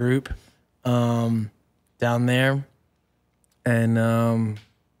same group down there. And I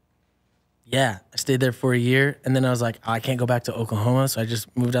stayed there for a year. And then I was like, I can't go back to Oklahoma. So I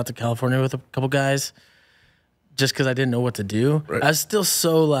just moved out to California with a couple guys just because I didn't know what to do. Right. I was still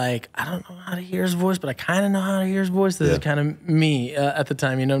so like, I don't know how to hear his voice, but I kind of know how to hear his voice. This is kind of me at the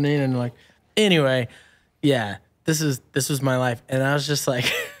time, you know what I mean? And like, anyway, this was my life. And I was just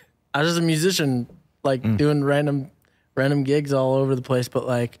like, I was just a musician, like doing random gigs all over the place, but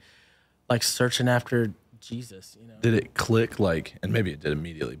like searching after Jesus, Did it click, like, and maybe it did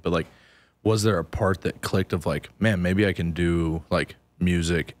immediately, but like, was there a part that clicked of like, man, maybe I can do like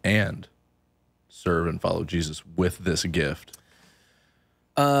music and serve and follow Jesus with this gift?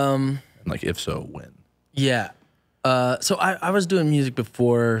 And like, if so, when? Yeah. So I was doing music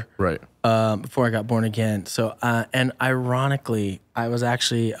before, right? Before I got born again. So, and ironically, I was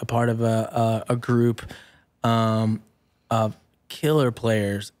actually a part of a group of killer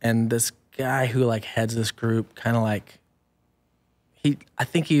players, and this guy who like heads this group, kind of like I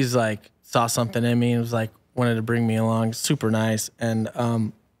think he's like saw something in me and was like wanted to bring me along. Super nice, and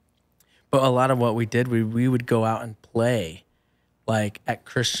but a lot of what we did, we would go out and play, like at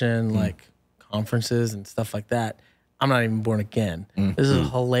Christian like conferences and stuff like that. I'm not even born again. This is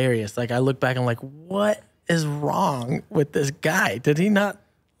hilarious. Like I look back and I'm like, what is wrong with this guy? Did he not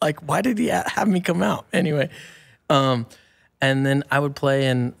like? Why did he have me come out anyway? And then I would play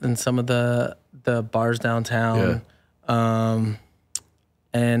in some of the bars downtown. Yeah.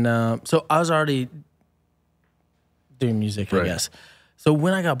 So I was already doing music, I guess. So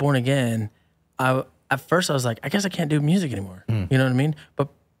when I got born again, at first I was like, I guess I can't do music anymore. You know what I mean? But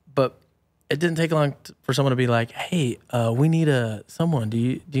it didn't take long for someone to be like, hey, we need someone. Do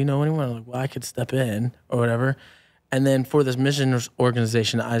you know anyone? I'm like, well, I could step in or whatever. And then for this mission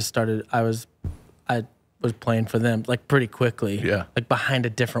organization, I was playing for them like pretty quickly. Yeah. Like behind a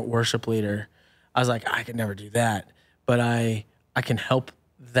different worship leader. I was like, I could never do that, but I can help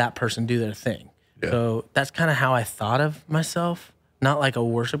that person do their thing. Yeah. So that's kind of how I thought of myself. Not like a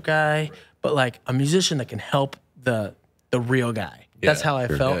worship guy, but like a musician that can help the real guy. Yeah, that's how I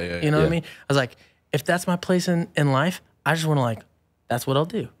felt. You know what I mean? I was like, if that's my place in life, I just want to like, that's what I'll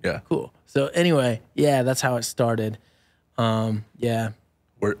do. Yeah. Cool. So anyway, that's how it started. When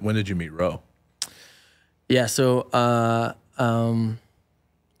did you meet Ro? Yeah, so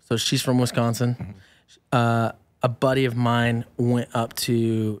she's from Wisconsin. A buddy of mine went up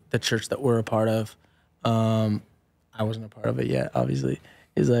to the church that we're a part of. I wasn't a part of it yet, obviously.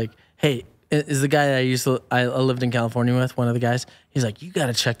 He's like, hey, is the guy that I lived in California with, one of the guys. He's like, you got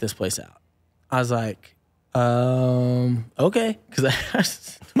to check this place out. I was like, okay, because I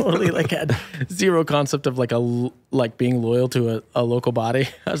totally like had zero concept of like being loyal to a local body.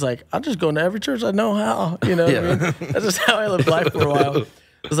 I was like, I'm just going to every church I know how. You know what I mean? That's just how I lived life for a while.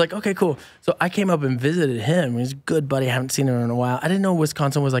 I was like, okay, cool. So I came up and visited him. He's a good buddy. I haven't seen him in a while. I didn't know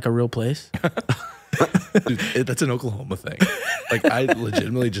Wisconsin was like a real place. Dude, that's an Oklahoma thing. Like, I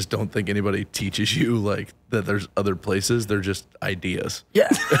legitimately just don't think anybody teaches you like that there's other places. They're just ideas. Yeah.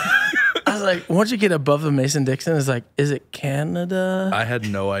 I was like, once you get above the Mason-Dixon, it's like, is it Canada? I had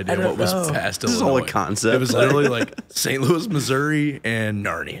no idea what was past This is Illinois. all a concept. It was literally like St. Louis, Missouri, and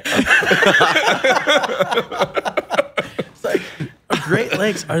Narnia. It's like, Great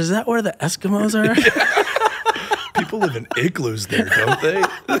Lakes, is that where the Eskimos are? People live in igloos there, don't they?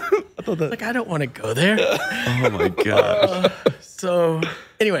 I thought that. Like, I don't want to go there. Oh my gosh. So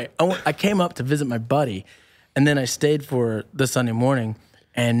anyway, I came up to visit my buddy, and then I stayed for the Sunday morning,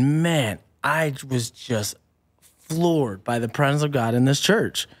 and man, I was just floored by the presence of God in this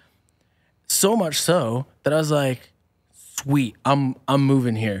church. So much so that I was like, sweet, I'm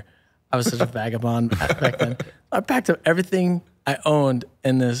moving here. I was such a vagabond back then. I packed up everything I owned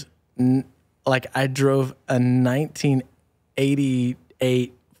in this, like I drove a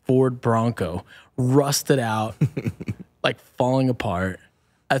 1988 Ford Bronco, rusted out, like falling apart.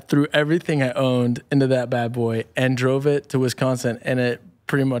 I threw everything I owned into that bad boy and drove it to Wisconsin, and it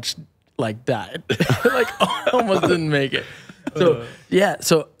pretty much like died. Like almost didn't make it. So yeah,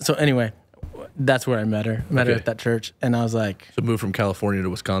 so anyway, that's where I met her. Met her at that church, and I was like, So moved from California to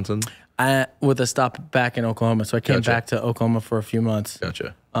Wisconsin. With a stop back in Oklahoma. So I came back to Oklahoma for a few months.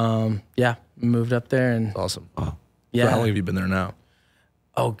 Gotcha. Yeah, moved up there, and Awesome. yeah. So how long have you been there now?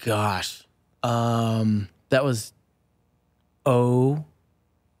 Oh gosh, that was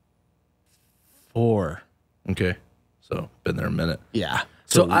 2004. Okay. So been there a minute. Yeah.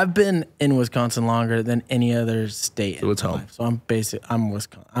 So I've been in Wisconsin longer than any other state. So it's home. Life. So I'm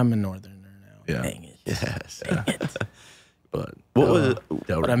Wisconsin. I'm a northerner now. Yeah. Dang it. Yes. Dang it. But What was it?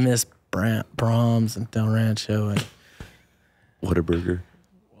 But I miss Brahms and Del Rancho and Whataburger.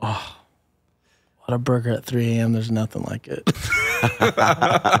 Whataburger at 3 a.m. There's nothing like it.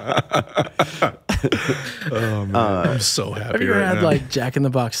 Oh man, I'm so happy Have you ever right had now. like Jack in the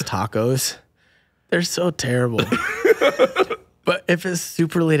Box tacos? They're so terrible. But if it's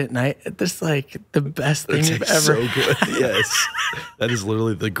super late at night, it's like the best thing you've ever so good. Yes. That is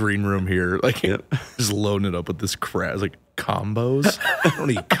literally the green room here. Like just loading it up with this crap. It's like combos. I don't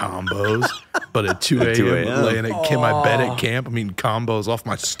eat combos. But at 2 a.m. laying in my bed at camp, I'm eating combos off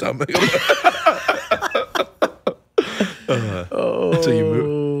my stomach. So you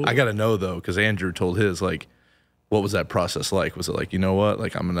move. I gotta know though, because Andrew told his, like, what was that process like? Was it like, you know what?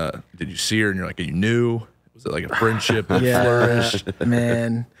 Like, did you see her and you're like, you knew? Was it like a friendship that flourished?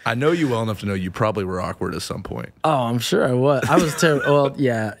 Man. I know you well enough to know you probably were awkward at some point. Oh, I'm sure I was. I was terrible. Well,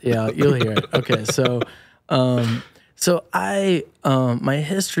 yeah, you'll hear it. Okay, so I my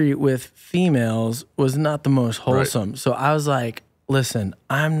history with females was not the most wholesome. Right. So I was like, listen,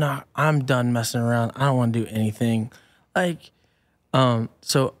 I'm done messing around. I don't want to do anything. Like,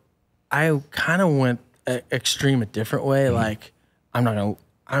 so I kind of went extreme a different way. Mm-hmm. Like, I'm gonna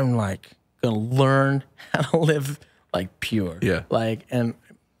learn how to live like pure. Yeah. Like, and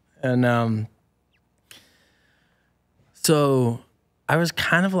so I was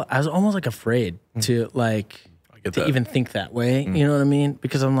almost like afraid to like to even think that way. You know what I mean?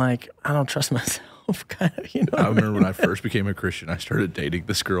 Because I'm like, I don't trust myself. Kind of, you know. I remember when I first became a Christian, I started dating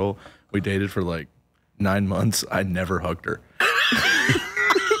this girl. We dated for like 9 months. I never hugged her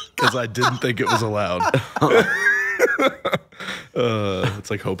because I didn't think it was allowed.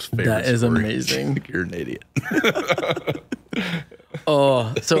 It's like Hope's favorite. That is story. amazing. You're an idiot.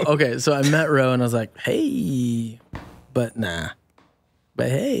 So I met Ro and I was like, hey, but nah, but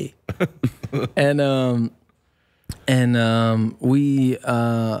hey, and we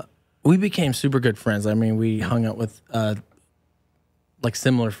became super good friends. I mean, we hung out with like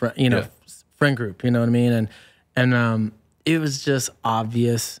similar friend group. You know what I mean? And it was just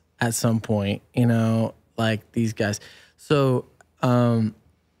obvious at some point, like these guys. So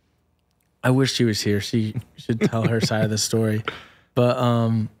I wish she was here. She should tell her side of the story. But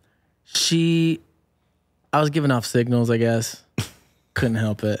I was giving off signals, I guess. Couldn't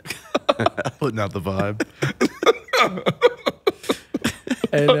help it. Putting out the vibe.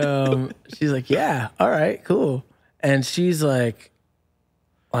 And she's like, yeah, all right, cool. And she's like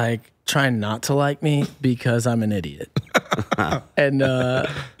trying not to like me because I'm an idiot. Yeah.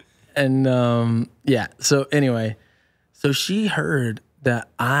 So anyway, so she heard that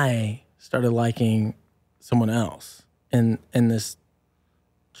I started liking someone else in this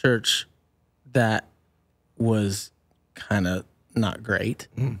church that was kind of not great.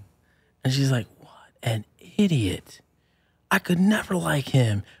 And she's like, what an idiot. I could never like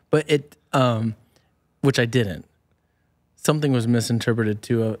him. But which I didn't. Something was misinterpreted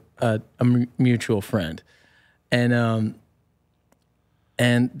to a mutual friend. And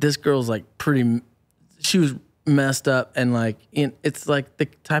this girl's like she was messed up, and like it's like the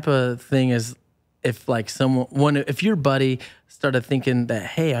type of thing is if like if your buddy started thinking that,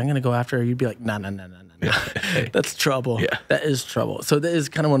 hey, I'm gonna go after her, you'd be like, no. That's trouble. Yeah. That is trouble. So that is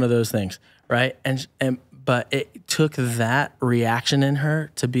kind of one of those things, right? But it took that reaction in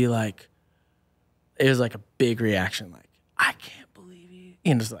her to be like, it was like a big reaction, like, I can't believe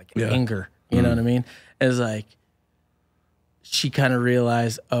you. Just like anger. You know what I mean? It was like, she kind of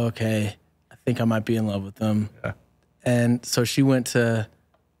realized, oh, okay, I think I might be in love with them. Yeah. And so she went to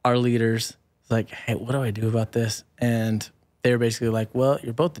our leaders, like, hey, what do I do about this? And they were basically like, well,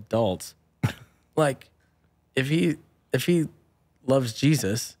 you're both adults. Like, if he loves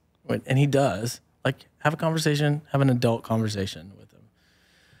Jesus, and he does, like, have a conversation, have an adult conversation with him.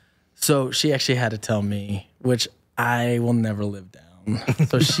 So she actually had to tell me, which I will never live down.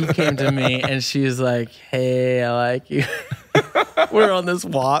 So she came to me and she was like, hey, I like you. We're on this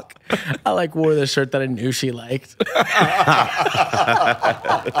walk. I like wore the shirt that I knew she liked.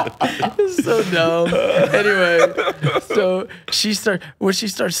 It's so dumb. Anyway, so when she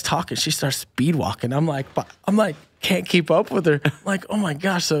starts talking, she starts speed walking. I'm like, can't keep up with her. I'm like, oh my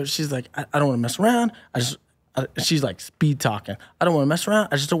gosh. So she's like, I don't want to mess around. She's like speed talking. I don't want to mess around.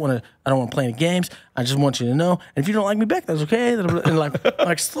 I don't want to play any games. I just want you to know. And if you don't like me back, that's okay. And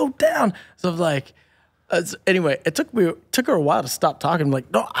like slow down. So I was like, anyway, it took her a while to stop talking. I'm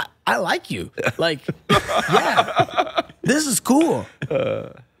like, no, I like you. Like, yeah, this is cool.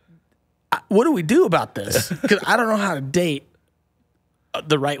 What do we do about this? Because I don't know how to date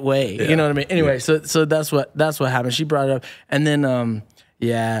the right way. Yeah. You know what I mean? Anyway, so that's what happened. She brought it up, and then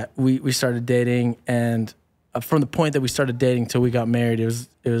we started dating, and from the point that we started dating till we got married, it was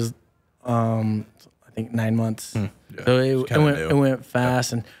I think 9 months. Yeah. So it went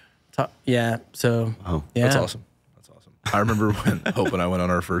fast and. So that's awesome. I remember when Hope and I went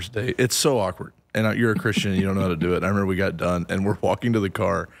on our first date. It's so awkward, and you're a Christian and you don't know how to do it. I remember we got done and we're walking to the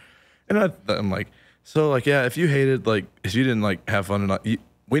car, and I'm like, so like, yeah, if you didn't like have fun and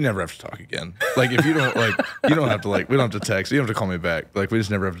we never have to talk again. Like if you don't like, you don't have to like, we don't have to text, you don't have to call me back. Like we just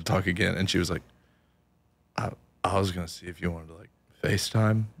never have to talk again. And she was like, I was gonna see if you wanted to like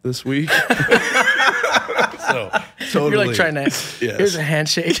FaceTime this week. So totally. You're like trying to, here's a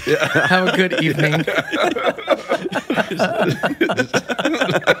handshake. Yeah. Have a good evening.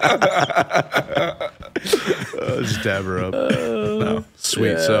 Just dab her up. No,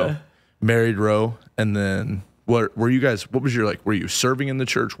 sweet. Yeah. So married Ro, and then what was your like, were you serving in the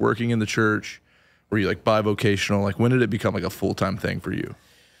church, working in the church? Were you like bivocational? Like when did it become like a full-time thing for you?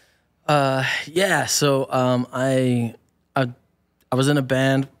 Yeah. So I was in a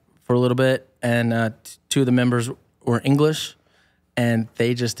band for a little bit, and two of the members were English, and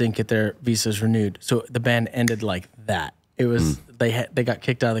they just didn't get their visas renewed. So the band ended like that. It was they got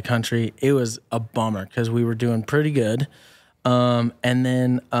kicked out of the country. It was a bummer because we were doing pretty good. And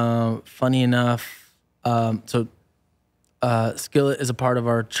then funny enough, Skillet is a part of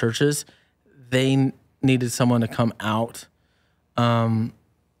our churches. They needed someone to come out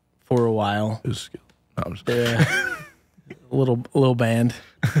for a while. Who's Skillet? No, I'm just kidding. A little band.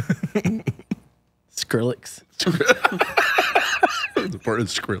 Skrillex. The part of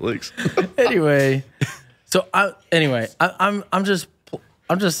Skrillex. Anyway, so I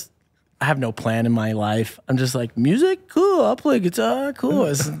have no plan in my life. I'm just like, music, cool. I'll play guitar, cool.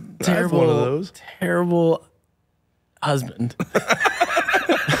 It's terrible. One of those. Terrible husband.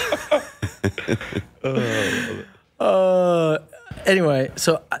 Anyway,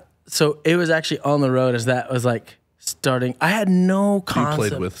 so it was actually on the road as that was like starting. I had no concept. You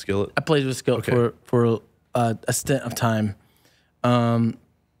played with Skillet? I played with Skillet for a stint of time. And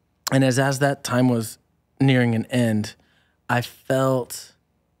as that time was nearing an end, I felt,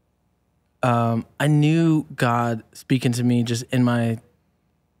 I knew God speaking to me just in my,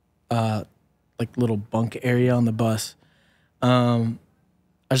 like little bunk area on the bus. I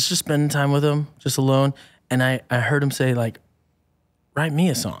was just spending time with him, just alone. And I heard him say like, write me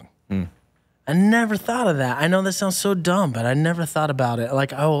a song. I never thought of that. I know that sounds so dumb, but I never thought about it.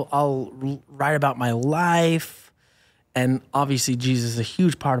 Like I'll write about my life, and obviously Jesus is a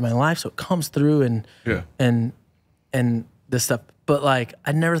huge part of my life, so it comes through and this stuff. But like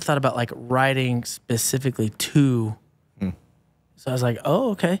I never thought about like writing specifically to. So I was like,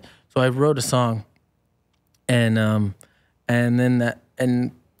 oh, okay. So I wrote a song, and then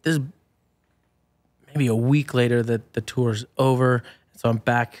this maybe a week later that the tour's over, so I'm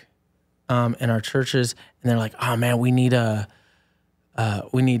back in our churches, and they're like, oh man, we need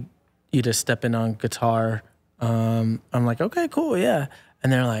you to step in on guitar. I'm like, okay, cool, yeah.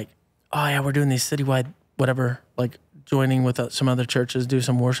 And they're like, oh yeah, we're doing these citywide whatever, like joining with some other churches, do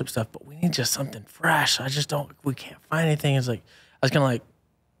some worship stuff, but we need just something fresh. We can't find anything. It's like, I was kind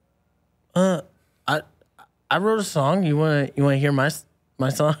of like, I wrote a song. You want to hear my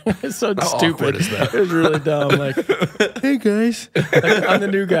song? It's so stupid. Is that? It was really dumb. Like, hey guys, like, I'm the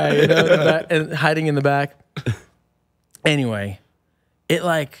new guy, in the back, and hiding in the back. Anyway, it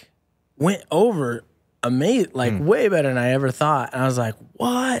like went over amazing, like way better than I ever thought. And I was like,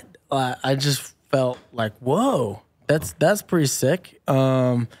 what? I just felt like, whoa, that's pretty sick.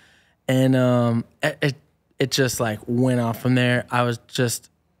 It just like went off from there. I was just,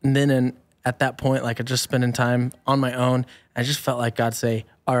 and then at that point, like, I just spending time on my own. I just felt like God say,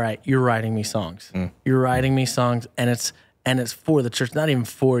 all right, you're writing me songs. You're writing me songs, and it's for the church, not even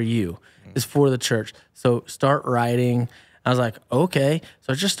for you. It's for the church. So start writing. I was like, okay.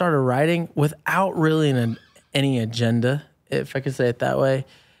 So I just started writing without really any agenda, if I could say it that way.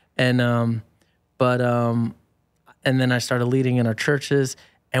 And then I started leading in our churches.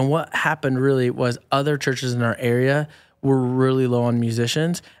 And what happened really was other churches in our area were really low on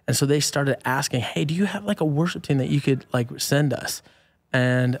musicians. And so they started asking, hey, do you have like a worship team that you could like send us?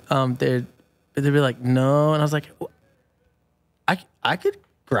 And they'd be like, no. And I was like, well, I could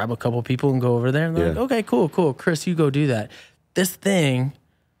grab a couple people and go over there. And they're like, okay, cool. Chris, you go do that. This thing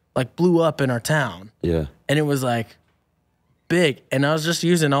like blew up in our town. Yeah. And it was like big. And I was just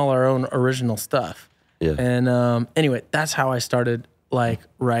using all our own original stuff. Yeah. And anyway, that's how I started like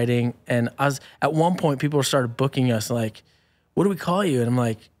writing. And I was, at one point, people started booking us like, what do we call you? And I'm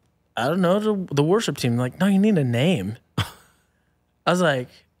like, I don't know, the worship team. Like, no, you need a name. I was like,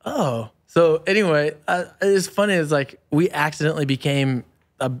 oh. So anyway, it's funny. It's like we accidentally became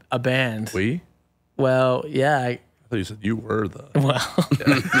a band. We? Well, yeah. I thought you said you were the. Well.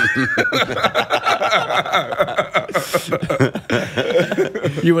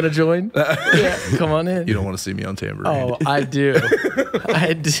 You want to join? Yeah, come on in. You don't want to see me on tambourine. Oh, I do.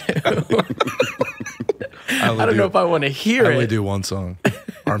 I do. I don't know if I want to hear it. I only do one song,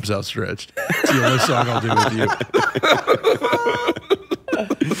 Arms Outstretched. It's the only song I'll do with you.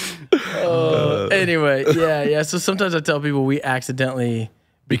 Anyway, yeah. So sometimes I tell people we accidentally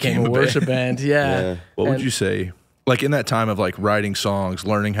became a worship band. Yeah. What would you say, like in that time of like writing songs,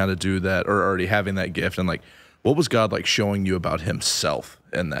 learning how to do that, or already having that gift, and like, what was God like showing you about himself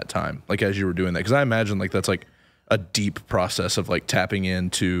in that time? Like as you were doing that, because I imagine like that's like a deep process of like tapping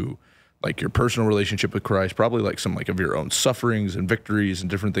into like your personal relationship with Christ, probably like some like of your own sufferings and victories and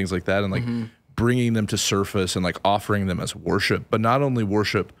different things like that, and like bringing them to surface and like offering them as worship, but not only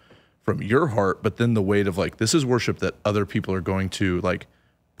worship from your heart, but then the weight of like, this is worship that other people are going to like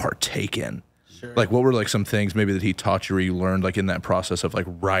partake in. Sure. Like what were like some things maybe that he taught you or you learned like in that process of like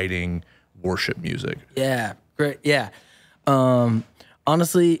writing worship music? Yeah, great. Yeah.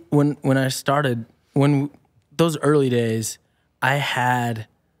 Honestly, when I started, those early days, I had,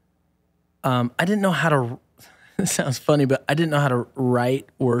 I didn't know how to, it sounds funny, but I didn't know how to write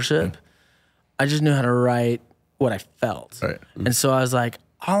worship. I just knew how to write what I felt. Right. And so I was like,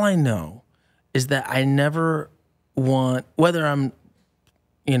 all I know is that I never want, whether I'm,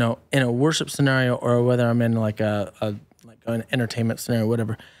 in a worship scenario or whether I'm in like an entertainment scenario,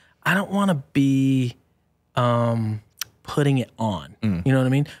 whatever, I don't want to be putting it on. You know what I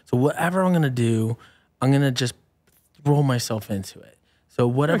mean? So whatever I'm going to do, I'm going to just throw myself into it. So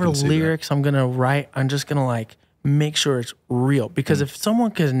whatever lyrics I'm going to write, I'm just going to like make sure it's real. Because if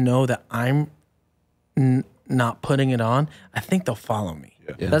someone can know that I'm not putting it on, I think they'll follow me.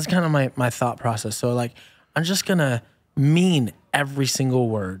 Yeah. That's kind of my thought process. So like, I'm just going to mean every single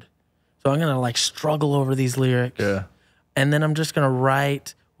word. So I'm going to like struggle over these lyrics. Yeah. And then I'm just going to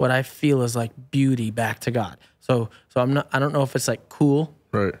write what I feel is like beauty back to God. So I don't know if it's like cool.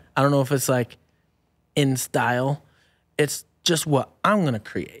 Right. I don't know if it's like in style. It's just what I'm going to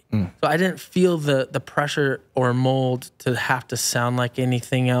create. So I didn't feel the pressure or mold to have to sound like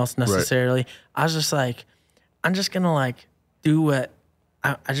anything else necessarily. Right. I was just like, I'm just going to like do what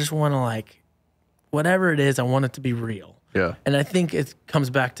I just want to like, whatever it is, I want it to be real. Yeah. And I think it comes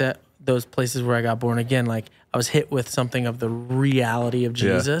back to those places where I got born again. Like I was hit with something of the reality of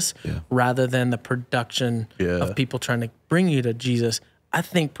Jesus rather than the production of people trying to bring you to Jesus. I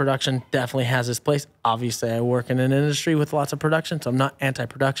think production definitely has its place. Obviously, I work in an industry with lots of production, so I'm not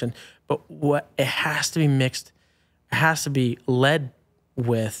anti-production. But it has to be mixed. It has to be led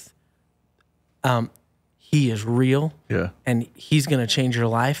with he is real, and he's going to change your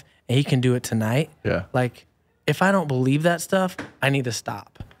life, and he can do it tonight. Yeah. Like, if I don't believe that stuff, I need to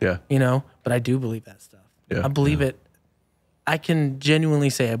stop. Yeah. But I do believe that stuff. Yeah. I believe it. I can genuinely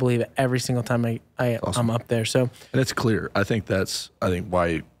say I believe it every single time I'm up there. So, and it's clear. I think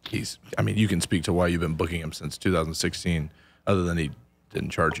why you can speak to why you've been booking him since 2016, other than he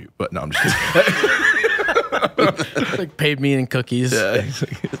didn't charge you. But no, I'm just kidding. Like paid me in cookies,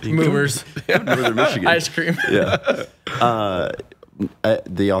 movers, Northern Michigan, ice cream. Yeah.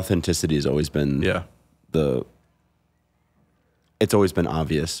 The authenticity has always been it's always been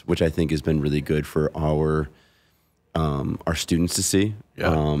obvious, which I think has been really good for our students to see.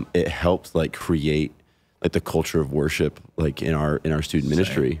 Yeah. It helped like create like the culture of worship like in our student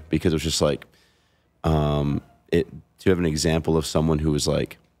ministry, because it was just like to have an example of someone who was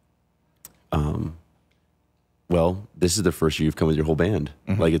like, well, this is the first year you've come with your whole band.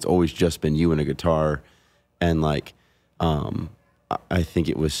 Mm-hmm. Like it's always just been you and a guitar, and like I think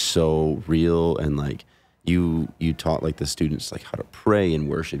it was so real, and like you taught like the students like how to pray and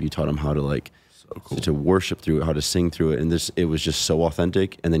worship. You taught them how to like to worship through it, how to sing through it, and it was just so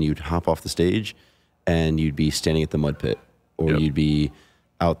authentic. And then you'd hop off the stage, and you'd be standing at the mud pit, or you'd be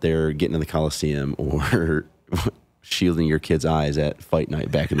out there getting in the Coliseum, or shielding your kids' eyes at fight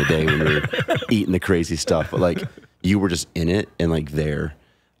night back in the day when we were eating the crazy stuff. But like you were just in it and like there.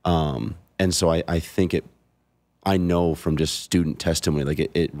 And so I think I know from just student testimony, like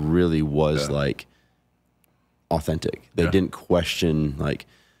it really was like authentic. They didn't question like,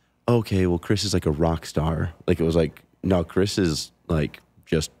 okay, well, Chris is like a rock star. Like it was like, no, Chris is like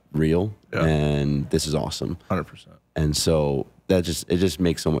just real, and this is awesome. 100%. And so it just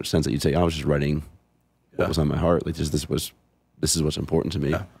makes so much sense that you'd say, I was just writing what was on my heart. Like this is what's important to me.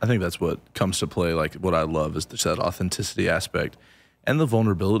 Yeah. I think that's what comes to play. Like what I love is just that authenticity aspect and the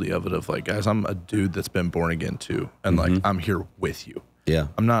vulnerability of it. Of like, guys, I'm a dude that's been born again too, and like I'm here with you. Yeah,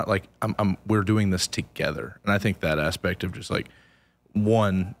 I'm not like we're doing this together. And I think that aspect of just like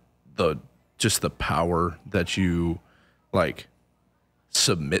just the power that you like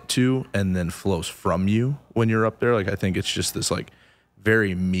submit to and then flows from you when you're up there. Like I think it's just this like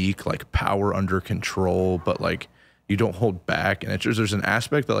very meek, like power under control, but like you don't hold back. And there's an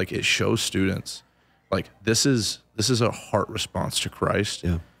aspect that like it shows students like this is a heart response to Christ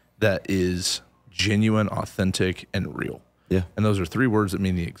that is genuine, authentic, and real. Yeah. And those are three words that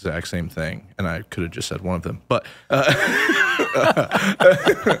mean the exact same thing. And I could have just said one of them, but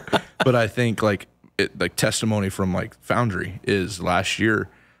but I think like testimony from like Foundry is last year,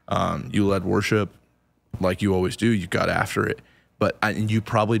 you led worship like you always do. You got after it, and you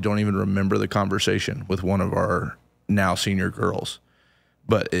probably don't even remember the conversation with one of our now senior girls.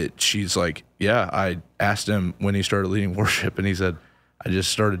 But she's like, yeah, I asked him when he started leading worship, and he said, I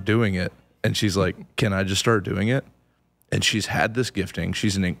just started doing it. And she's like, can I just start doing it? And she's had this gifting.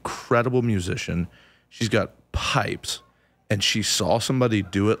 She's an incredible musician. She's got pipes, and she saw somebody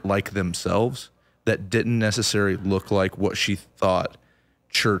do it like themselves that didn't necessarily look like what she thought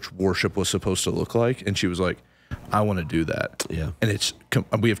church worship was supposed to look like. And she was like, I want to do that. Yeah.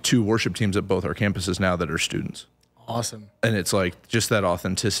 And we have 2 worship teams at both our campuses now that are students. Awesome. And it's like just that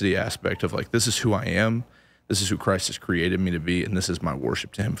authenticity aspect of like, this is who I am. This is who Christ has created me to be. And this is my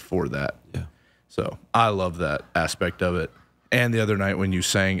worship to him for that. Yeah. So I love that aspect of it. And the other night when you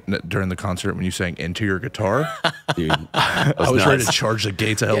sang during the concert, when you sang into your guitar, dude, I was ready to charge the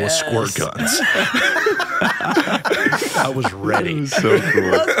gates of hell with squirt guns. I was ready. It was so cool.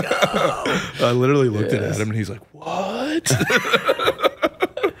 Let's go. I literally looked at Adam and he's like, what?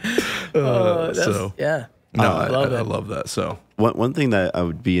 No, I love it. I love that. So one thing that I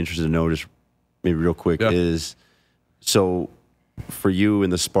would be interested to know, just maybe real quick, is so for you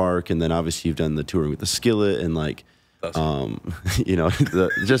and the Spark, and then obviously you've done the touring with the Skillet, and like, you know,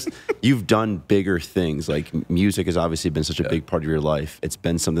 you've done bigger things. Like music has obviously been such a big part of your life. It's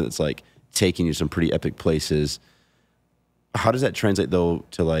been something that's like taking you some pretty epic places. How does that translate though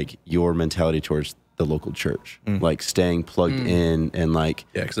to like your mentality towards the local church? Like staying plugged in and like,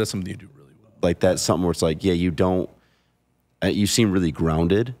 because that's something you do really well. Like that's something where it's like, you seem really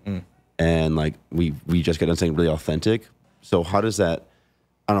grounded, and like we just got done saying really authentic. So how does that?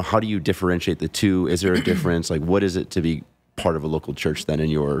 I don't know. How do you differentiate the two? Is there a difference? Like, what is it to be part of a local church then in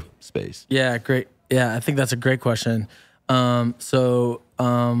your space? Yeah, great. Yeah, I think that's a great question. As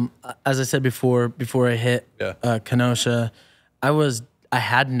I said before I hit Kenosha, I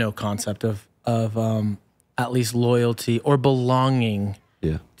had no concept of at least loyalty or belonging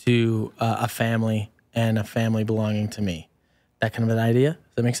to a family, and a family belonging to me. That kind of an idea.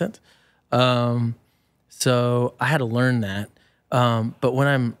 Does that make sense? So I had to learn that. But when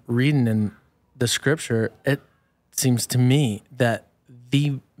I'm reading in the scripture, it seems to me that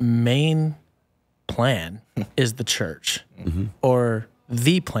the main plan is the church, or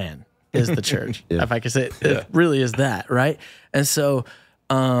the plan is the church. If I could say it really is that, right? And so,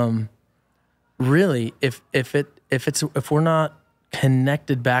 really, if we're not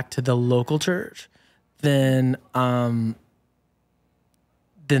connected back to the local church, then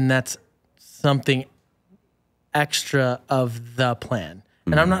that's something extra of the plan.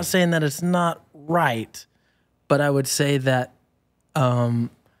 And I'm not saying that it's not right, but I would say that when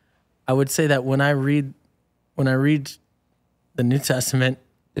I read the New Testament,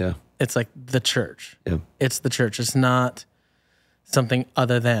 it's like the church. Yeah. It's the church. It's not something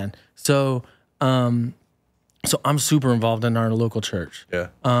other than. So I'm super involved in our local church. Yeah.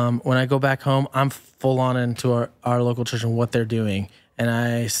 When I go back home, I'm full on into our local church and what they're doing, and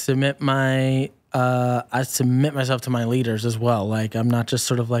I submit myself to my leaders as well. Like, I'm not just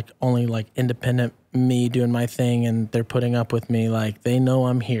sort of like only like independent me doing my thing and they're putting up with me. Like, they know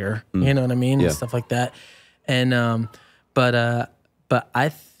I'm here, you know what I mean? Yeah. And stuff like that. And, but I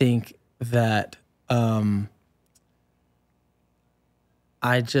think that,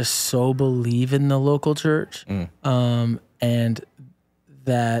 I just so believe in the local church. And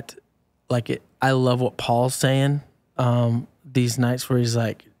that like I love what Paul's saying, these nights where he's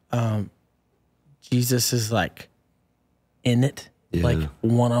like, Jesus is like in it, like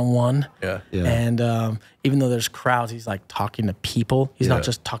one-on-one. Yeah. And even though there's crowds, he's like talking to people. He's not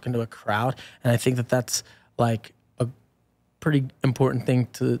just talking to a crowd. And I think that that's like a pretty important thing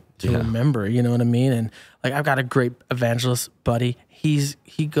to remember, you know what I mean? And like, I've got a great evangelist buddy.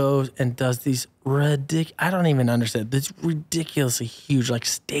 He goes and does these I don't even understand, these ridiculously huge like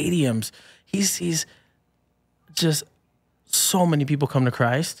stadiums. He sees just so many people come to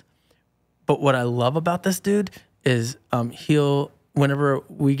Christ. But what I love about this dude is whenever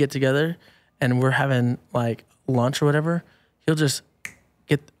we get together and we're having like lunch or whatever, he'll just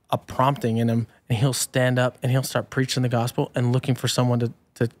get a prompting in him and he'll stand up and he'll start preaching the gospel and looking for someone to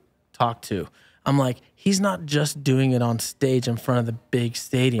talk to. I'm like, he's not just doing it on stage in front of the big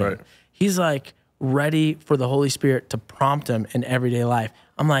stadium. Right. He's like ready for the Holy Spirit to prompt him in everyday life.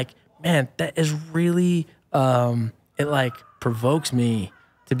 I'm like, man, that is really, it like provokes me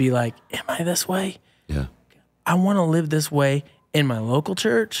to be like, am I this way? Yeah. I want to live this way in my local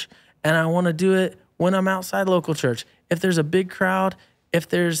church, and I want to do it when I'm outside local church. If there's a big crowd, if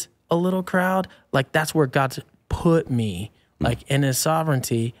there's a little crowd, like that's where God's put me. Like in his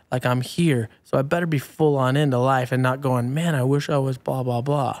sovereignty, like I'm here, so I better be full on into life and not going, man, I wish I was blah, blah,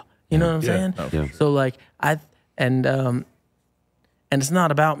 blah. You know what I'm saying? Yeah. So like and it's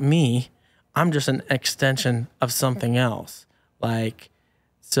not about me. I'm just an extension of something else. Like,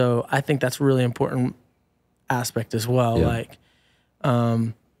 so I think that's a really important aspect as well. Yeah. Like,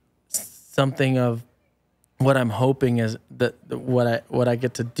 something of what I'm hoping is that what I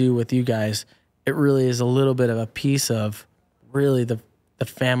get to do with you guys, it really is a little bit of a piece of really the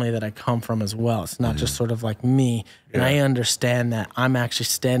family that I come from as well. It's not just sort of like me. And I understand that I'm actually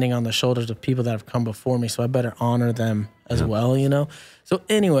standing on the shoulders of people that have come before me, so I better honor them as well, you know? So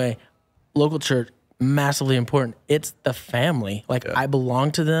anyway, local church, massively important. It's the family. Like I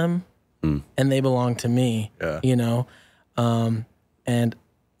belong to them and they belong to me, you know? And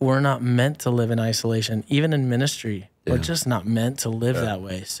we're not meant to live in isolation, even in ministry. We're just not meant to live that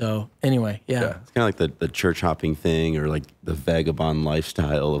way. So anyway, It's kind of like the church hopping thing, or like the vagabond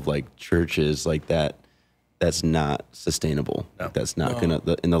lifestyle of like churches like that. That's not sustainable. No. Like that's not gonna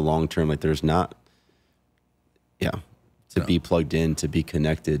in the long term. Like there's not, to be plugged in, to be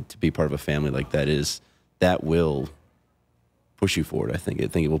connected, to be part of a family like that will push you forward. I think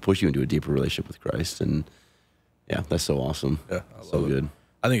it will push you into a deeper relationship with Christ, and that's so awesome. Yeah, so good.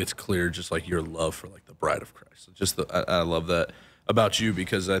 I think it's clear, just like your love for like the bride of Christ. Just I love that about you,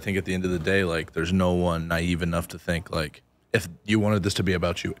 because I think at the end of the day, like there's no one naive enough to think like if you wanted this to be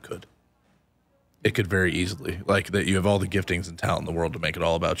about you, it could very easily, like that you have all the giftings and talent in the world to make it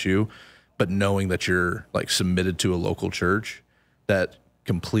all about you, but knowing that you're like submitted to a local church, that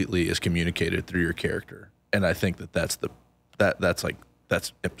completely is communicated through your character. And I think that's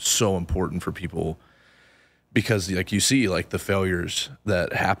so important for people. Because like you see like the failures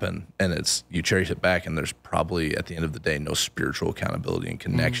that happen, and you cherish it back, and there's probably at the end of the day no spiritual accountability and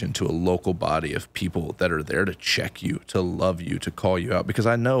connection to a local body of people that are there to check you, to love you, to call you out. Because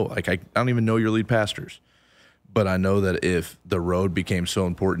I know, like I don't even know your lead pastors, but I know that if the road became so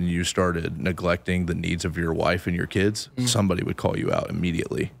important, you started neglecting the needs of your wife and your kids, somebody would call you out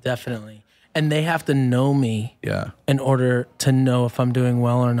immediately. Definitely. And they have to know me in order to know if I'm doing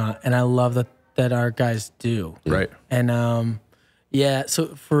well or not. And I love that our guys do. Right. And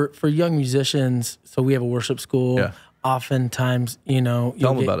so for young musicians, so we have a worship school. Yeah. Oftentimes, you know,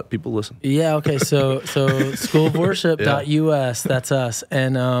 tell them about it. People listen. Yeah. Okay. So schoolofworship.us, that's us.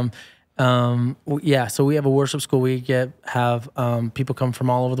 And Yeah, so we have a worship school. We have people come from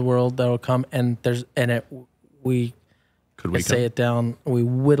all over the world that will come, and we say it down. We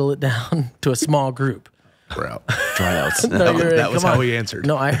whittle it down to a small group. We're out. Tryouts. That was how he answered.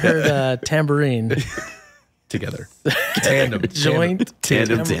 No, I heard tambourine. Together. Tandem. Joint.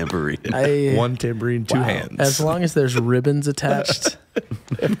 Tandem tambourine. One tambourine, two hands. As long as there's ribbons attached.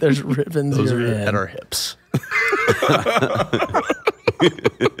 If there's ribbons, those you're are in. at our hips.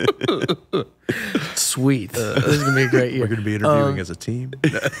 Sweet. This is going to be a great year. We're going to be interviewing as a team.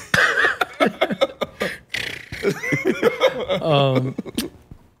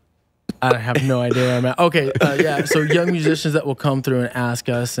 I have no idea where I'm at. Okay, yeah. So young musicians that will come through and ask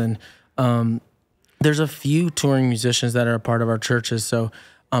us, and there's a few touring musicians that are a part of our churches. So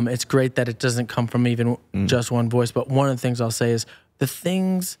it's great that it doesn't come from even just one voice. But one of the things I'll say is the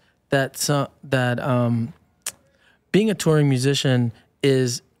things that being a touring musician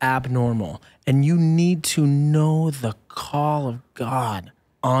is abnormal, and you need to know the call of God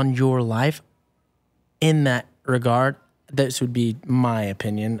on your life in that regard. This would be my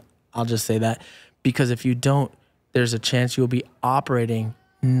opinion. I'll just say that, because if you don't, there's a chance you'll be operating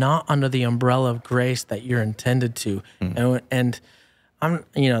not under the umbrella of grace that you're intended to. And I'm,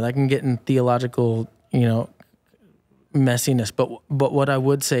 that can get in theological, messiness. But what I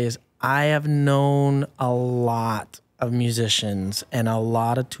would say is I have known a lot of musicians and a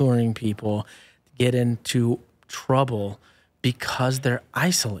lot of touring people get into trouble because they're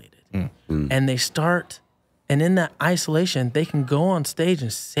isolated. And they start, and in that isolation, they can go on stage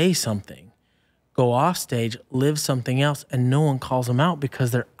and say something, go off stage, live something else, and no one calls them out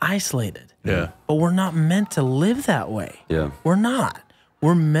because they're isolated. Yeah. But we're not meant to live that way. Yeah. We're not.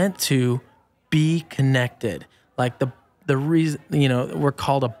 We're meant to be connected. Like the reason, we're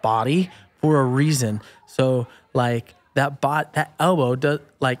called a body for a reason. So like that elbow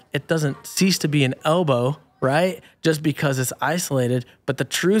it doesn't cease to be an elbow, right? Just because it's isolated. But the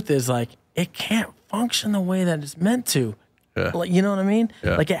truth is it can't function the way that it's meant to. Yeah. You know what I mean?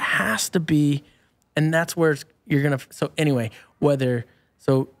 Yeah. It has to be, and that's where you're gonna. So anyway,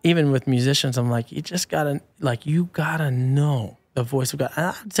 even with musicians, I'm like, you just gotta know the voice of God. And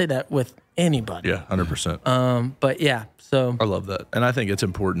I'd say that with anybody. Yeah, 100%. But yeah, so I love that. And I think it's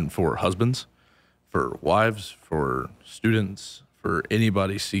important for husbands, for wives, for students, for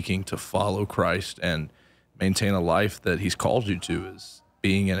anybody seeking to follow Christ and maintain a life that he's called you to. Is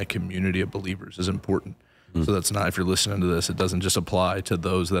being in a community of believers is important. So that's not, if you're listening to this, it doesn't just apply to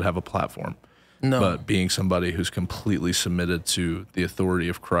those that have a platform. No. But being somebody who's completely submitted to the authority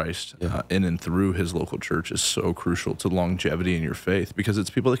of Christ in and through his local church is so crucial to longevity in your faith, because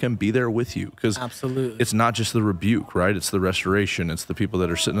it's people that can be there with you. Because absolutely, it's not just the rebuke, right? It's the restoration. It's the people that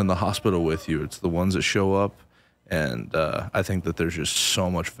are sitting in the hospital with you. It's the ones that show up. And I think that there's just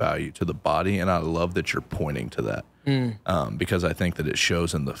so much value to the body. And I love that you're pointing to that because I think that it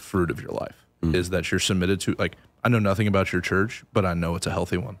shows in the fruit of your life is that you're submitted to, I know nothing about your church, but I know it's a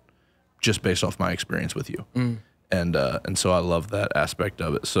healthy one, just based off my experience with you. And so I love that aspect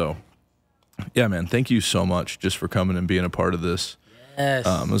of it. So yeah, man, thank you so much just for coming and being a part of this. Yes.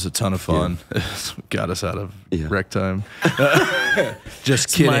 It was a ton of fun. It got us out of rec time.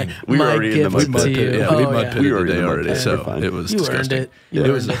 Just kidding. We were already in the mud pit. pit. We mud pitted today already. So it was disgusting. You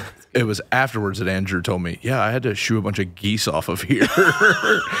earned it. It was afterwards that Andrew told me, yeah, I had to shoo a bunch of geese off of here.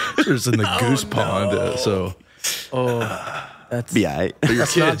 Just in the goose pond. That's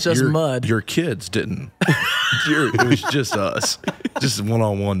that's not just mud. Your kids didn't. It was just us. Just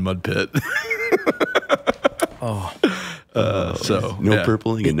one-on-one mud pit. So no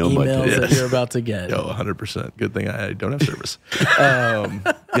purpling and no mud emails pit. that you're about to get. 100%. Good thing I don't have service.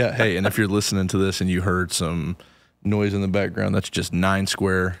 Hey, and if you're listening to this and you heard some noise in the background, that's just 9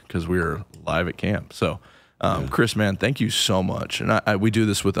 Square because we are live at camp. So, Chris, man, thank you so much. And we do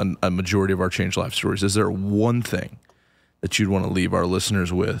this with a majority of our Change Life stories. Is there one thing that you'd want to leave our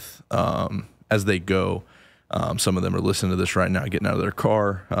listeners with as they go? Some of them are listening to this right now, getting out of their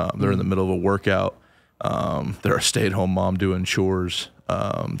car. They're in the middle of a workout. They're a stay-at-home mom doing chores.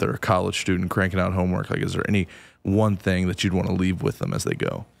 They're a college student cranking out homework. Is there any one thing that you'd want to leave with them as they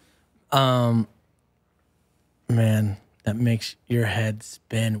go? Man, that makes your head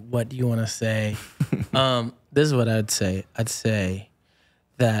spin. What do you want to say? This is what I'd say. I'd say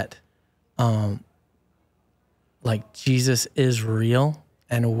that, Jesus is real,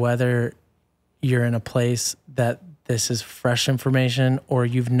 and whether you're in a place that this is fresh information or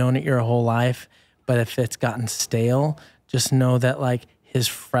you've known it your whole life, but if it's gotten stale, just know that his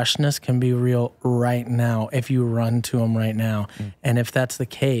freshness can be real right now if you run to him right now. And if that's the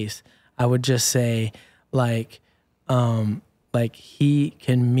case, I would just say Like, he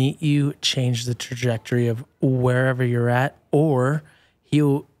can meet you, change the trajectory of wherever you're at, or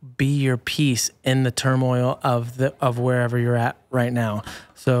he'll be your peace in the turmoil of wherever you're at right now.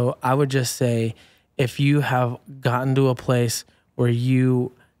 So I would just say, if you have gotten to a place where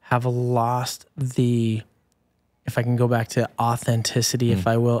you have lost the, if I can go back to authenticity, if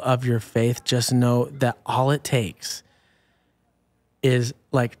I will, of your faith, just know that all it takes is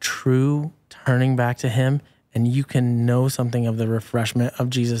like true turning back to him, and you can know something of the refreshment of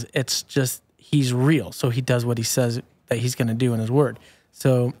Jesus. It's just, he's real. So he does what he says that he's going to do in his word.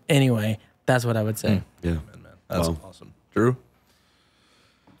 So anyway, that's what I would say. Yeah. Man. That's awesome. Drew?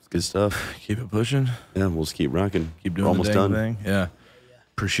 It's good stuff. Keep it pushing. Yeah, we'll just keep rocking. Keep doing We're almost the dang done. thing. Yeah.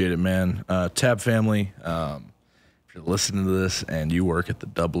 Appreciate it, man. Tab family, if you're listening to this and you work at the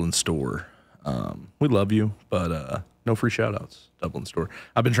Dublin store, we love you, but no free shout-outs. Dublin store.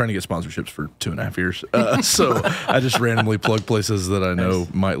 I've been trying to get sponsorships for 2.5 years. So I just randomly plug places that I know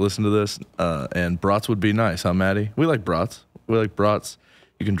might listen to this. And brats would be nice, huh, Maddie? We like brats.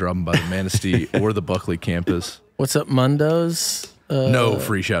 You can drop them by the Manistee or the Buckley campus. What's up, Mundos? No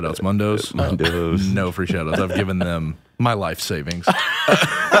free shout-outs, Mundos. No free shout-outs. I've given them my life savings.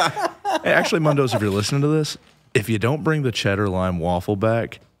 Hey, actually, Mundos, if you're listening to this, if you don't bring the cheddar lime waffle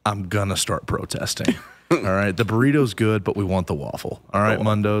back, I'm going to start protesting. All right? The burrito's good, but we want the waffle. All right,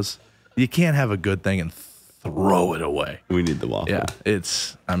 Mundos? You can't have a good thing and throw it away. We need the waffle.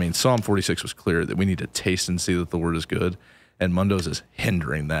 Yeah, Psalm 46 was clear that we need to taste and see that the word is good, and Mundos is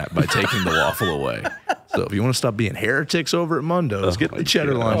hindering that by taking the waffle away. So if you want to stop being heretics over at Mundos, get the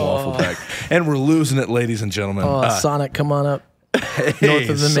cheddar lime waffle back. And we're losing it, ladies and gentlemen. Sonic, come on up. Hey, North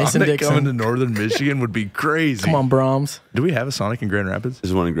of the Sonic coming to Northern Michigan would be crazy. Come on, Brahms. Do we have a Sonic in Grand Rapids?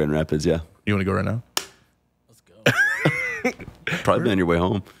 There's one in Grand Rapids, yeah. You want to go right now? Let's go. Probably be on your way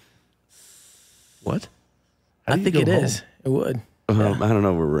home. What? I think it is. It would. I don't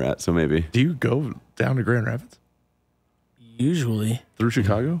know where we're at, so maybe. Do you go down to Grand Rapids? Usually. Through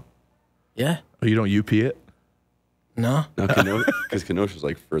Chicago? Yeah. Oh, you don't UP it? No. Because Kenosha's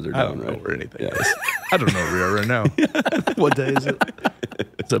like further down, I don't know right? where anything Yeah. is. I don't know where we are right now. What day is it?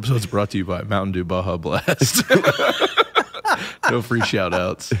 This episode's brought to you by Mountain Dew Baja Blast. No free shout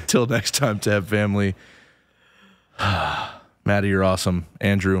outs. Till next time, Tab family. Maddie, you're awesome.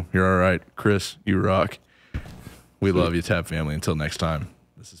 Andrew, you're all right. Chris, you rock. We love you, Tab family. Until next time,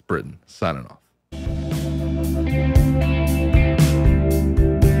 this is Britton signing off.